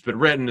knows this. It's been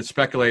written, it's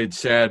speculated,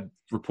 said,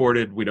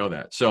 reported. We know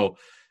that. So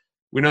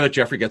we know that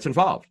Jeffrey gets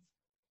involved.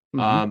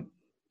 Mm-hmm.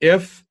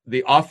 If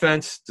the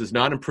offense does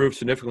not improve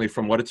significantly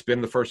from what it's been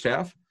in the first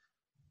half,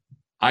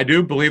 I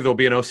do believe there'll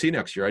be an OC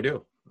next year. I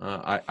do.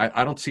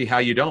 I don't see how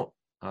you don't.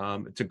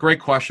 It's a great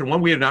question,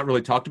 one we have not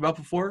really talked about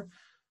before,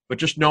 but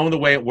just knowing the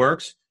way it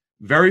works,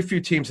 very few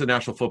teams in the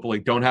National Football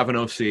League don't have an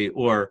OC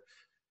or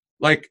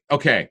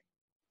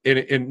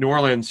in New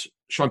Orleans,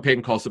 Sean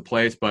Payton calls the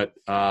plays, but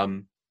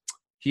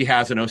he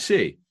has an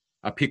OC.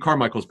 Pete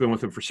Carmichael's been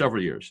with him for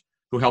several years,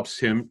 who helps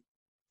him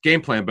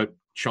game plan, but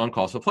Sean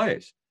calls the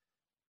plays.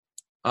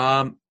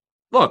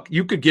 Look,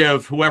 you could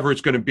give whoever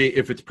it's going to be,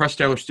 if it's Press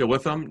Taylor still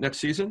with them next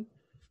season,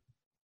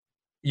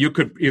 you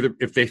could either,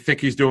 if they think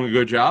he's doing a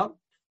good job,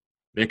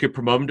 they could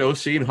promote him to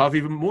OC and have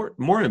even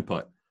more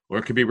input. Or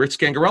it could be Rich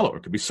Scangarello, or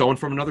it could be someone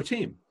from another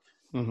team.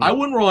 Mm-hmm. I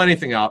wouldn't rule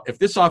anything out. If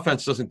this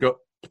offense doesn't go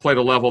play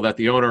the level that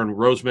the owner and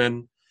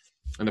Roseman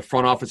and the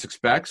front office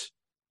expects,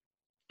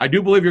 I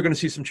do believe you're going to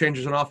see some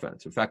changes in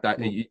offense. In fact,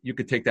 you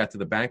could take that to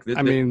the bank.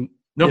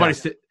 No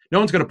one's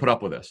going to put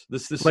up with this.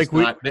 This is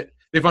not.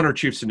 They've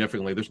underachieved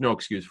significantly. There's no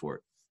excuse for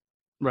it.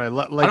 Right.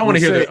 I don't want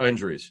to hear the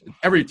injuries.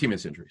 Every team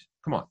has injuries.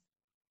 Come on.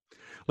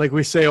 Like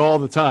we say all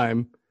the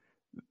time,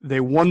 they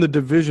won the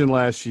division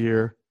last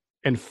year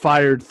and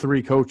fired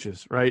 3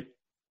 coaches, right?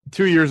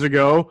 2 years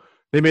ago,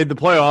 they made the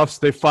playoffs.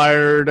 They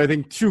fired, I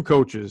think, 2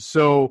 coaches.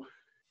 So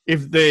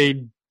even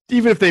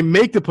if they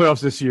make the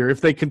playoffs this year,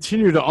 if they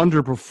continue to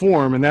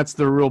underperform, and that's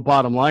the real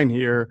bottom line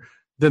here,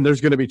 then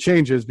there's going to be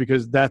changes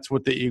because that's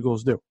what the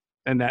Eagles do.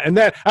 And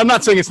that I'm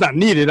not saying it's not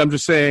needed. I'm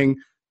just saying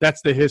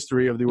that's the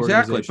history of the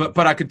organization. Exactly.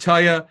 But I could tell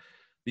you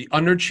the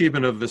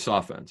underachievement of this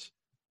offense.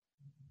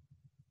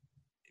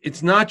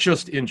 It's not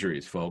just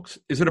injuries, folks.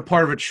 Is it a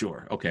part of it?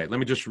 Sure. Okay. Let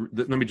me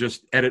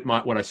just edit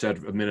what I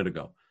said a minute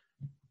ago.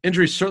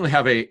 Injuries certainly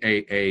have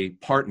a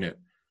part in it,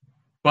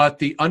 but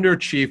the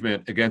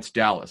underachievement against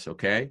Dallas,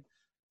 okay,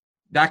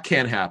 that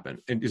can't happen.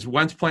 And is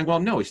Wentz playing well?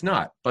 No, he's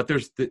not. But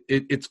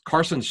it's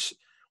Carson's.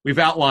 We've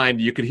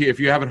outlined. You could hear if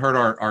you haven't heard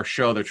our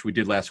show that we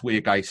did last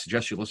week. I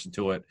suggest you listen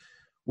to it.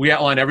 We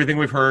outlined everything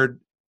we've heard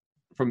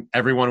from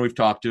everyone we've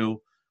talked to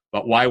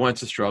about why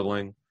Wentz is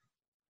struggling.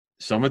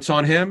 Some of it's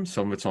on him.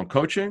 Some of it's on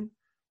coaching.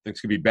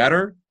 Things could be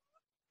better.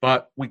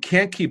 But we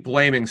can't keep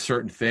blaming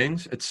certain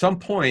things. At some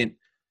point,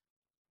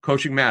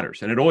 coaching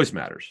matters, and it always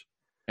matters.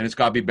 And it's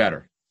got to be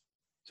better.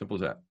 Simple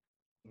as that.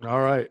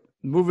 All right.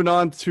 Moving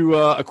on to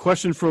a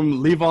question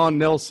from Levon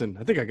Nelson.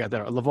 I think I got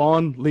that.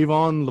 Levon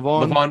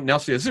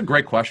Nelson. This is a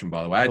great question,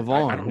 by the way. I don't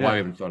know why I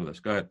haven't thought of this.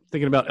 Go ahead.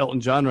 Thinking about Elton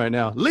John right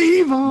now.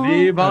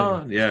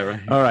 Levon. Yeah,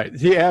 right. All right.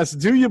 He asks,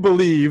 do you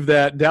believe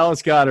that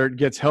Dallas Goedert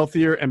gets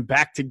healthier and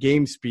back to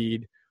game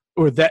speed,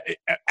 or that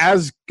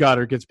as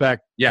Goedert gets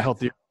back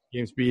healthier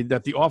game speed,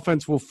 that the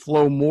offense will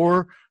flow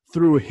more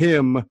through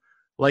him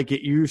like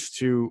it used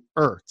to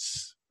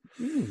Ertz?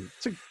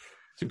 It's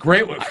a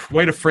great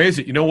way to phrase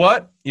it. You know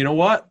what?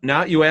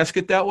 Now you ask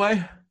it that way.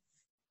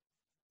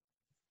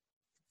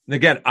 And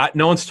again,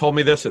 no one's told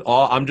me this at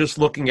all. I'm just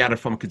looking at it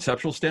from a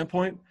conceptual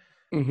standpoint.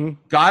 Mm-hmm.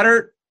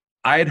 Goedert,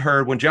 I had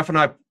heard when Jeff and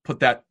I put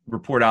that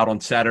report out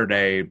on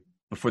Saturday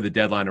before the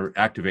deadline to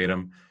activate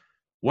him,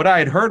 what I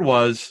had heard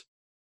was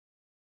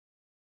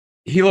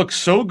he looked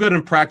so good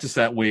in practice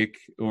that week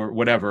or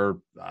whatever.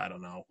 I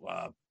don't know.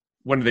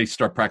 When did they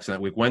start practicing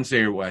that week?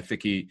 Wednesday, or I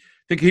think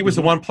he was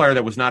the one player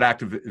that was not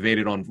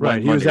activated on Right,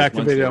 Monday. He was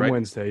activated on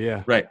Wednesday,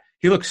 yeah. Right.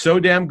 He looked so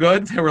damn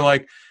good. They were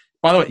like,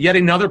 by the way, yet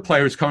another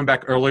player is coming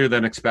back earlier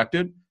than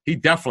expected. He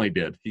definitely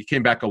did. He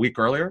came back a week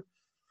earlier.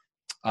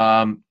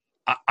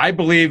 I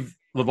believe,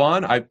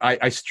 Levon,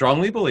 I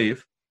strongly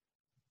believe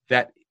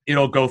that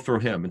it'll go through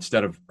him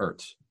instead of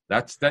Ertz.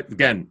 That's that.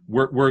 Again,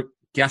 we're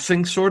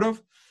guessing sort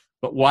of,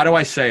 but why do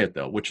I say it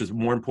though? Which is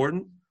more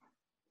important?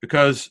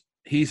 Because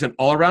he's an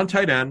all-around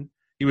tight end.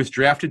 He was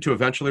drafted to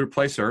eventually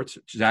replace Ertz.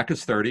 Zach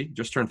is 30,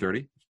 just turned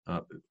 30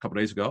 a couple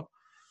days ago.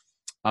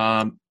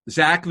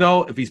 Zach,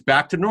 though, if he's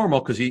back to normal,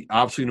 because he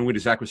obviously knew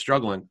Zach was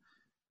struggling,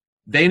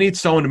 they need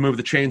someone to move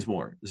the chains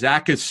more.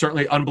 Zach is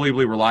certainly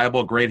unbelievably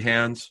reliable, great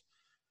hands,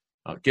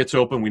 gets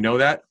open. We know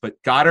that.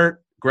 But Goddard,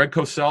 Greg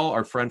Cosell,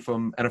 our friend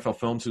from NFL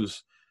Films,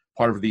 who's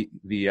part of the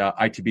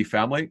ITB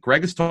family,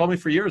 Greg has told me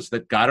for years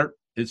that Goddard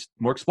is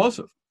more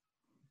explosive,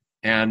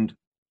 and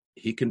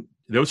he can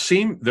those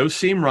seam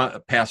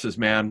passes,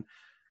 man.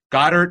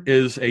 Goddard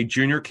is a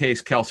junior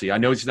case Kelsey. I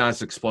know he's not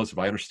as explosive.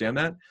 I understand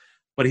that,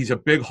 but he's a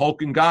big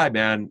hulking guy,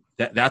 man.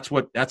 That's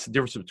the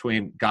difference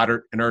between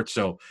Goddard and Ertz.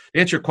 So to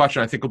answer your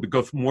question, I think we'll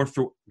go more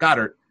through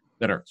Goddard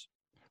than Ertz.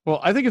 Well,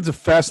 I think it's a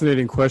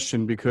fascinating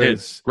question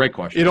because great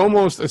question. It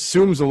almost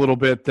assumes a little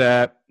bit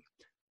that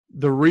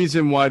the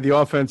reason why the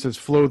offense has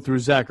flowed through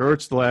Zach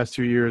Ertz the last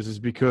 2 years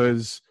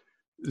is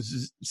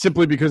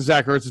simply because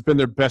Zach Ertz has been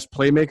their best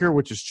playmaker,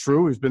 which is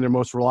true. He's been their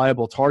most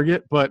reliable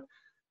target, but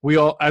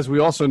as we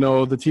also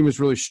know, the team has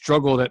really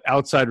struggled at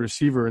outside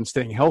receiver and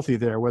staying healthy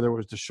there, whether it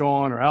was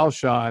Deshaun or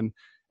Alshon,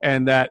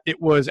 and that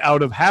it was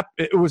out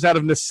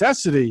of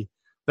necessity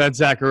that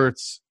Zach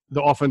Ertz,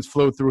 the offense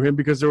flowed through him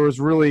because there was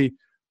really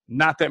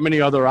not that many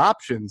other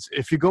options.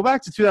 If you go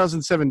back to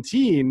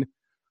 2017,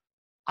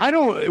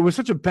 it was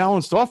such a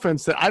balanced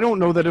offense that I don't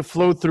know that it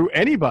flowed through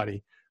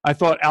anybody. I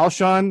thought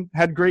Alshon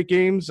had great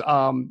games.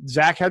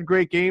 Zach had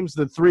great games.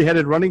 The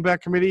three-headed running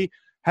back committee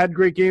had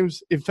great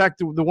games. In fact,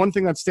 the one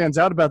thing that stands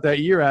out about that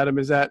year, Adam,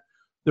 is that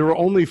there were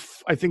only,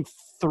 I think,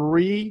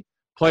 3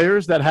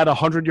 players that had a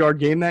 100-yard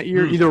game that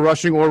year, either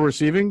rushing or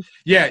receiving.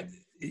 Yeah.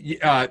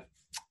 And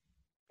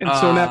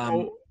so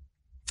now,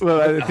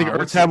 I think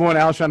Ertz had one,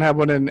 Alshon had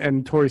one,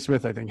 and Torrey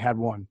Smith, I think, had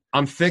one.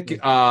 I'm thinking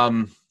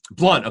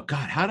Blunt. Oh,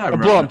 God, how did I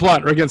remember?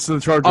 Blunt against the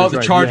Chargers. Oh, the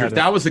Chargers.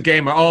 That was the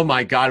game. Oh,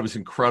 my God, it was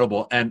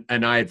incredible. And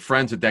I had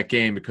friends at that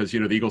game because,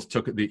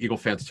 the Eagle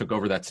fans took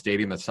over that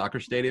stadium, that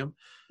soccer stadium.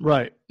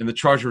 Right. And the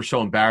Chargers were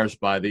so embarrassed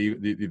by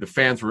the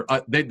fans.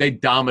 They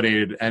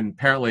dominated. And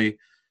apparently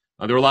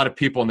there were a lot of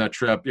people on that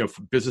trip,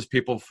 business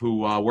people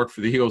who work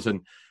for the Eagles,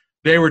 and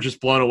they were just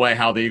blown away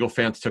how the Eagle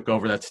fans took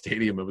over that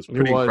stadium. It was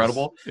pretty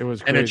incredible. It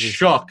was crazy. And it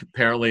shook,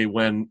 apparently,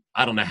 when –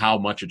 I don't know how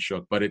much it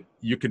shook, but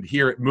you could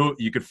hear it move.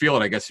 You could feel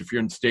it, I guess, if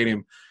you're in the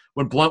stadium.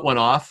 When Blunt went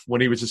off,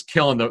 when he was just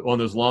killing on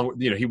those long –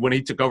 when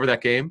he took over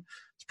that game,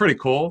 it's pretty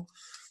cool.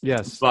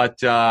 Yes. But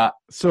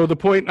so the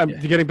point – I'm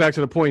getting back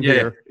to the point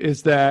here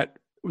is that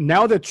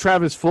now that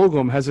Travis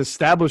Fulgham has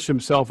established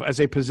himself as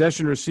a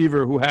possession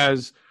receiver who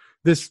has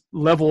this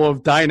level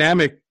of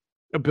dynamic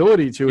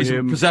ability to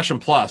him. Possession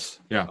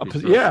plus. Yeah.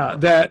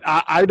 That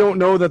I don't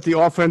know that the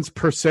offense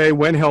per se,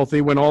 when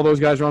healthy, when all those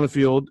guys are on the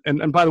field,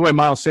 and by the way,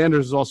 Miles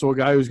Sanders is also a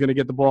guy who's going to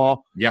get the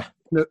ball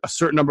a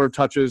certain number of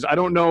touches. I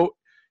don't know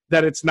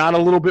that it's not a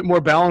little bit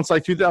more balanced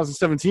like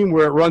 2017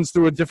 where it runs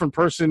through a different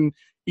person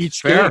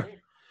each game.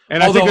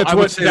 And I think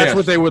that's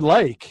what they would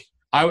like.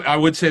 I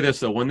would say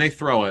this, though. When they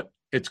throw it,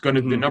 it's going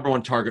to the number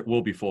one target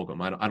will be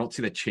Fulgham. I don't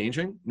see that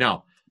changing.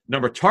 Now,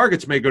 number of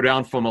targets may go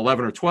down from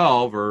 11 or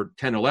 12 or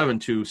 10, 11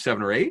 to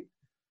 7 or 8.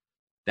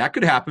 That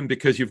could happen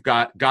because you've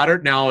got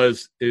Goddard now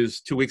is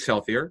 2 weeks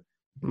healthier.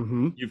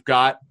 Mm-hmm. You've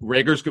got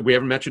Rager's. We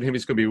haven't mentioned him.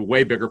 He's going to be a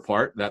way bigger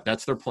part.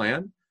 That's their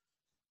plan.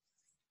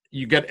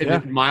 You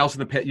get Miles in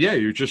the pit. Yeah,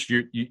 you.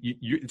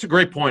 It's a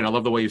great point. I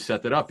love the way you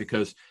set that up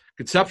because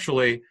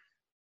conceptually,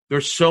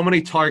 there's so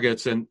many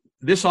targets, and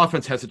this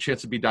offense has a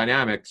chance to be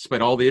dynamic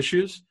despite all the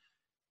issues.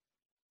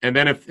 And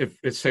then if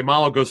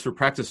Seumalo goes through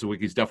practice this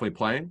week, he's definitely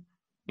playing.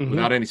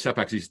 Without any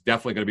setbacks, he's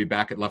definitely going to be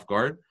back at left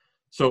guard.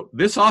 So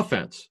this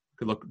offense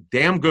could look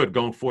damn good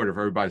going forward if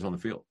everybody's on the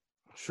field.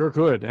 Sure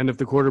could. And if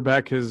the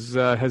quarterback has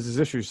his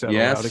issues settled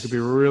out, it could be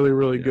really,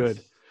 really good.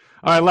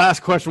 All right,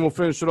 last question. We'll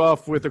finish it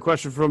off with a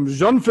question from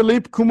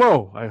Jean-Philippe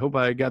Comeau. I hope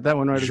I got that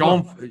one right.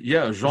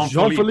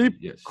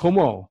 Jean-Philippe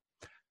Comeau.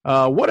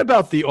 What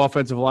about the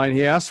offensive line,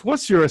 he asks?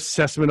 What's your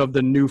assessment of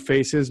the new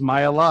faces?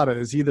 Mailata,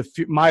 is he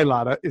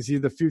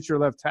the future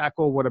left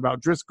tackle? What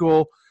about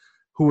Driscoll,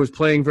 who was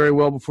playing very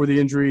well before the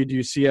injury? Do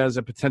you see as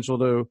a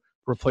potential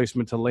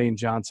replacement to Lane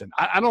Johnson?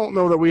 I don't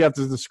know that we have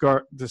to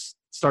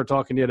start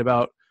talking yet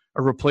about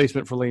a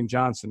replacement for Lane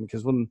Johnson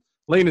because when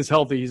Lane is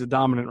healthy, he's a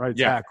dominant right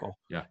tackle.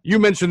 Yeah. You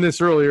mentioned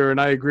this earlier,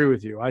 and I agree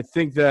with you. I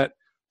think that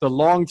the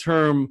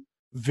long-term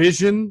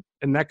vision,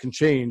 and that can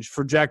change,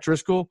 for Jack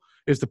Driscoll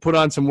is to put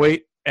on some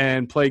weight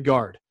and play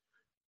guard.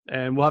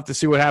 And we'll have to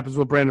see what happens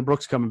with Brandon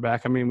Brooks coming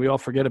back. I mean, we all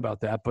forget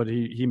about that, but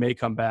he may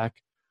come back.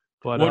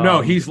 But,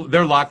 no,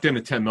 they're locked in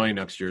at $10 million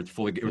next year. It was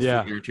fully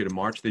guaranteed in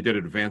March. They did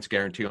an advance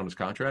guarantee on his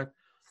contract.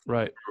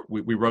 Right.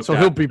 We wrote so that.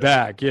 He'll be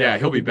back. Yeah,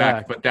 he'll be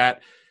back. But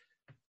that.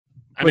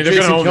 They're going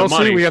to own the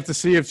money. We have to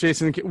see if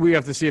Jason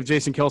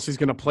Kelce's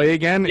going to play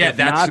again. Yeah, if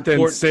not, then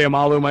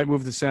Seumalo might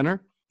move to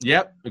center.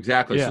 Yep,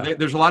 exactly. Yeah. So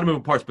there's a lot of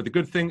moving parts. But the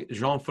good thing,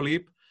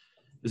 Jean-Philippe,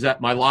 is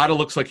that Mailata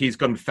looks like he's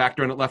going to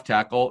factor in at left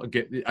tackle.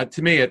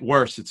 To me, at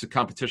worst, it's a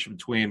competition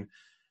between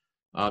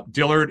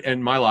Dillard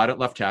and Mailata at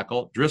left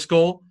tackle.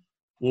 Driscoll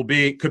could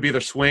be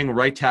their swing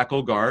right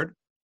tackle guard.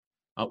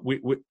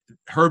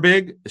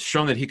 Herbig has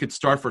shown that he could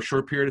start for a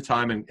short period of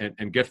time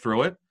and get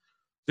through it.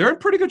 They're in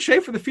pretty good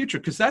shape for the future,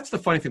 because that's the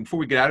funny thing. Before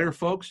we get out of here,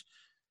 folks,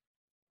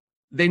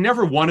 they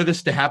never wanted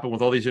this to happen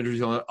with all these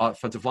injuries on the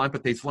offensive line,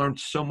 but they've learned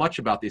so much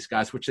about these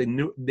guys, which they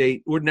knew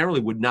they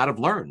ordinarily would not have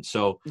learned.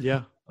 So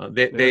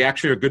they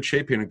actually are in good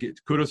shape here. And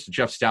kudos to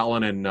Jeff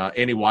Stoutland and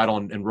Andy Weidel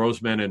and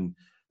Roseman and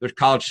their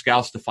college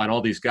scouts to find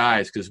all these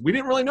guys, because we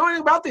didn't really know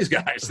anything about these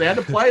guys. They had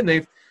to play, and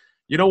they've,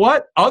 you know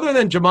what? Other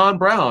than Jamon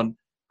Brown,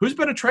 who's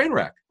been a train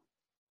wreck?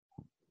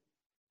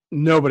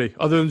 Nobody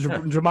other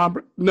than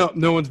Jamon.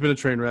 No one's been a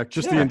train wreck.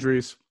 Just the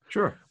injuries.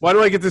 Sure. Why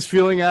do I get this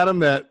feeling, Adam,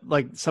 that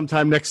like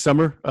sometime next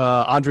summer,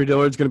 Andre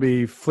Dillard's going to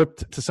be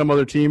flipped to some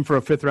other team for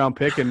a 5th-round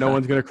pick, and no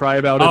one's going to cry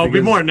about it? Oh, it'll be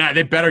more than that.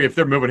 They better, if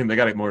they're moving him, they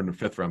got to get more than a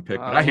 5th-round pick.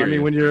 But I hear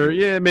you. When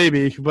you're,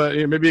 maybe, but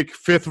maybe a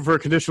 5th for a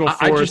conditional 4th.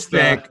 I just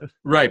think,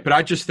 right, but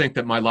I just think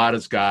that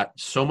Mailata's got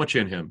so much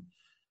in him.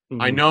 Mm-hmm.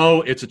 I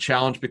know it's a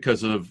challenge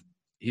because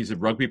he's a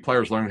rugby player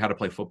who's learning how to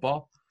play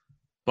football,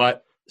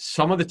 but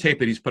some of the tape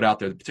that he's put out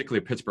there, particularly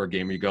a Pittsburgh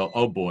game, where you go,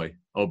 oh boy,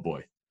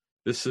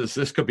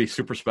 this could be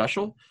super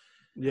special.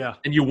 Yeah.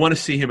 And you want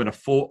to see him in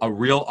a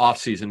real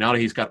offseason. Now that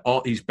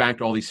he's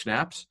banked all these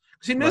snaps,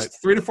 because he missed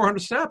 300 to 400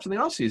 snaps in the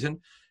offseason.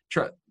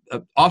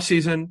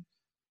 Offseason,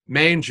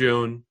 May and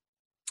June,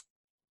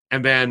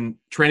 and then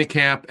training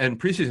camp and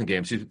preseason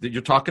games.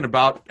 You're talking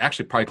about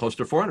actually probably close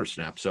to 400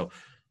 snaps. So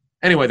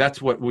anyway, that's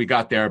what we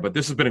got there. But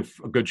this has been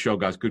a good show,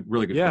 guys.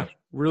 Really good. Yeah,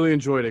 really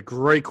enjoyed it.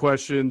 Great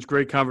questions,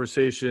 great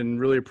conversation.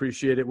 Really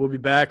appreciate it. We'll be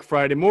back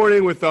Friday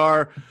morning with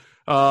our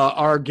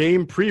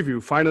game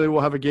preview. Finally,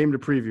 we'll have a game to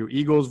preview.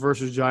 Eagles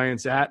versus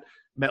Giants at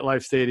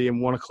MetLife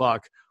Stadium,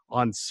 1:00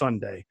 on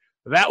Sunday.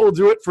 That will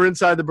do it for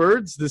Inside the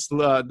Birds. This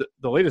the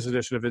latest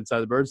edition of Inside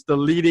the Birds, the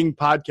leading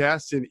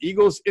podcast in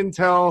Eagles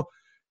intel.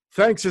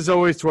 Thanks, as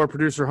always, to our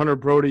producer, Hunter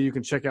Brody. You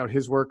can check out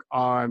his work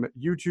on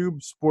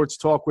YouTube, Sports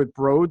Talk with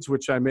Broads,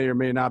 which I may or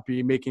may not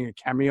be making a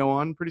cameo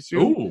on pretty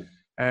soon. Ooh.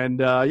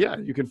 And,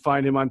 you can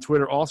find him on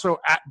Twitter also,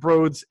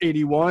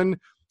 @Broads81.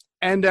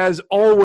 And as always,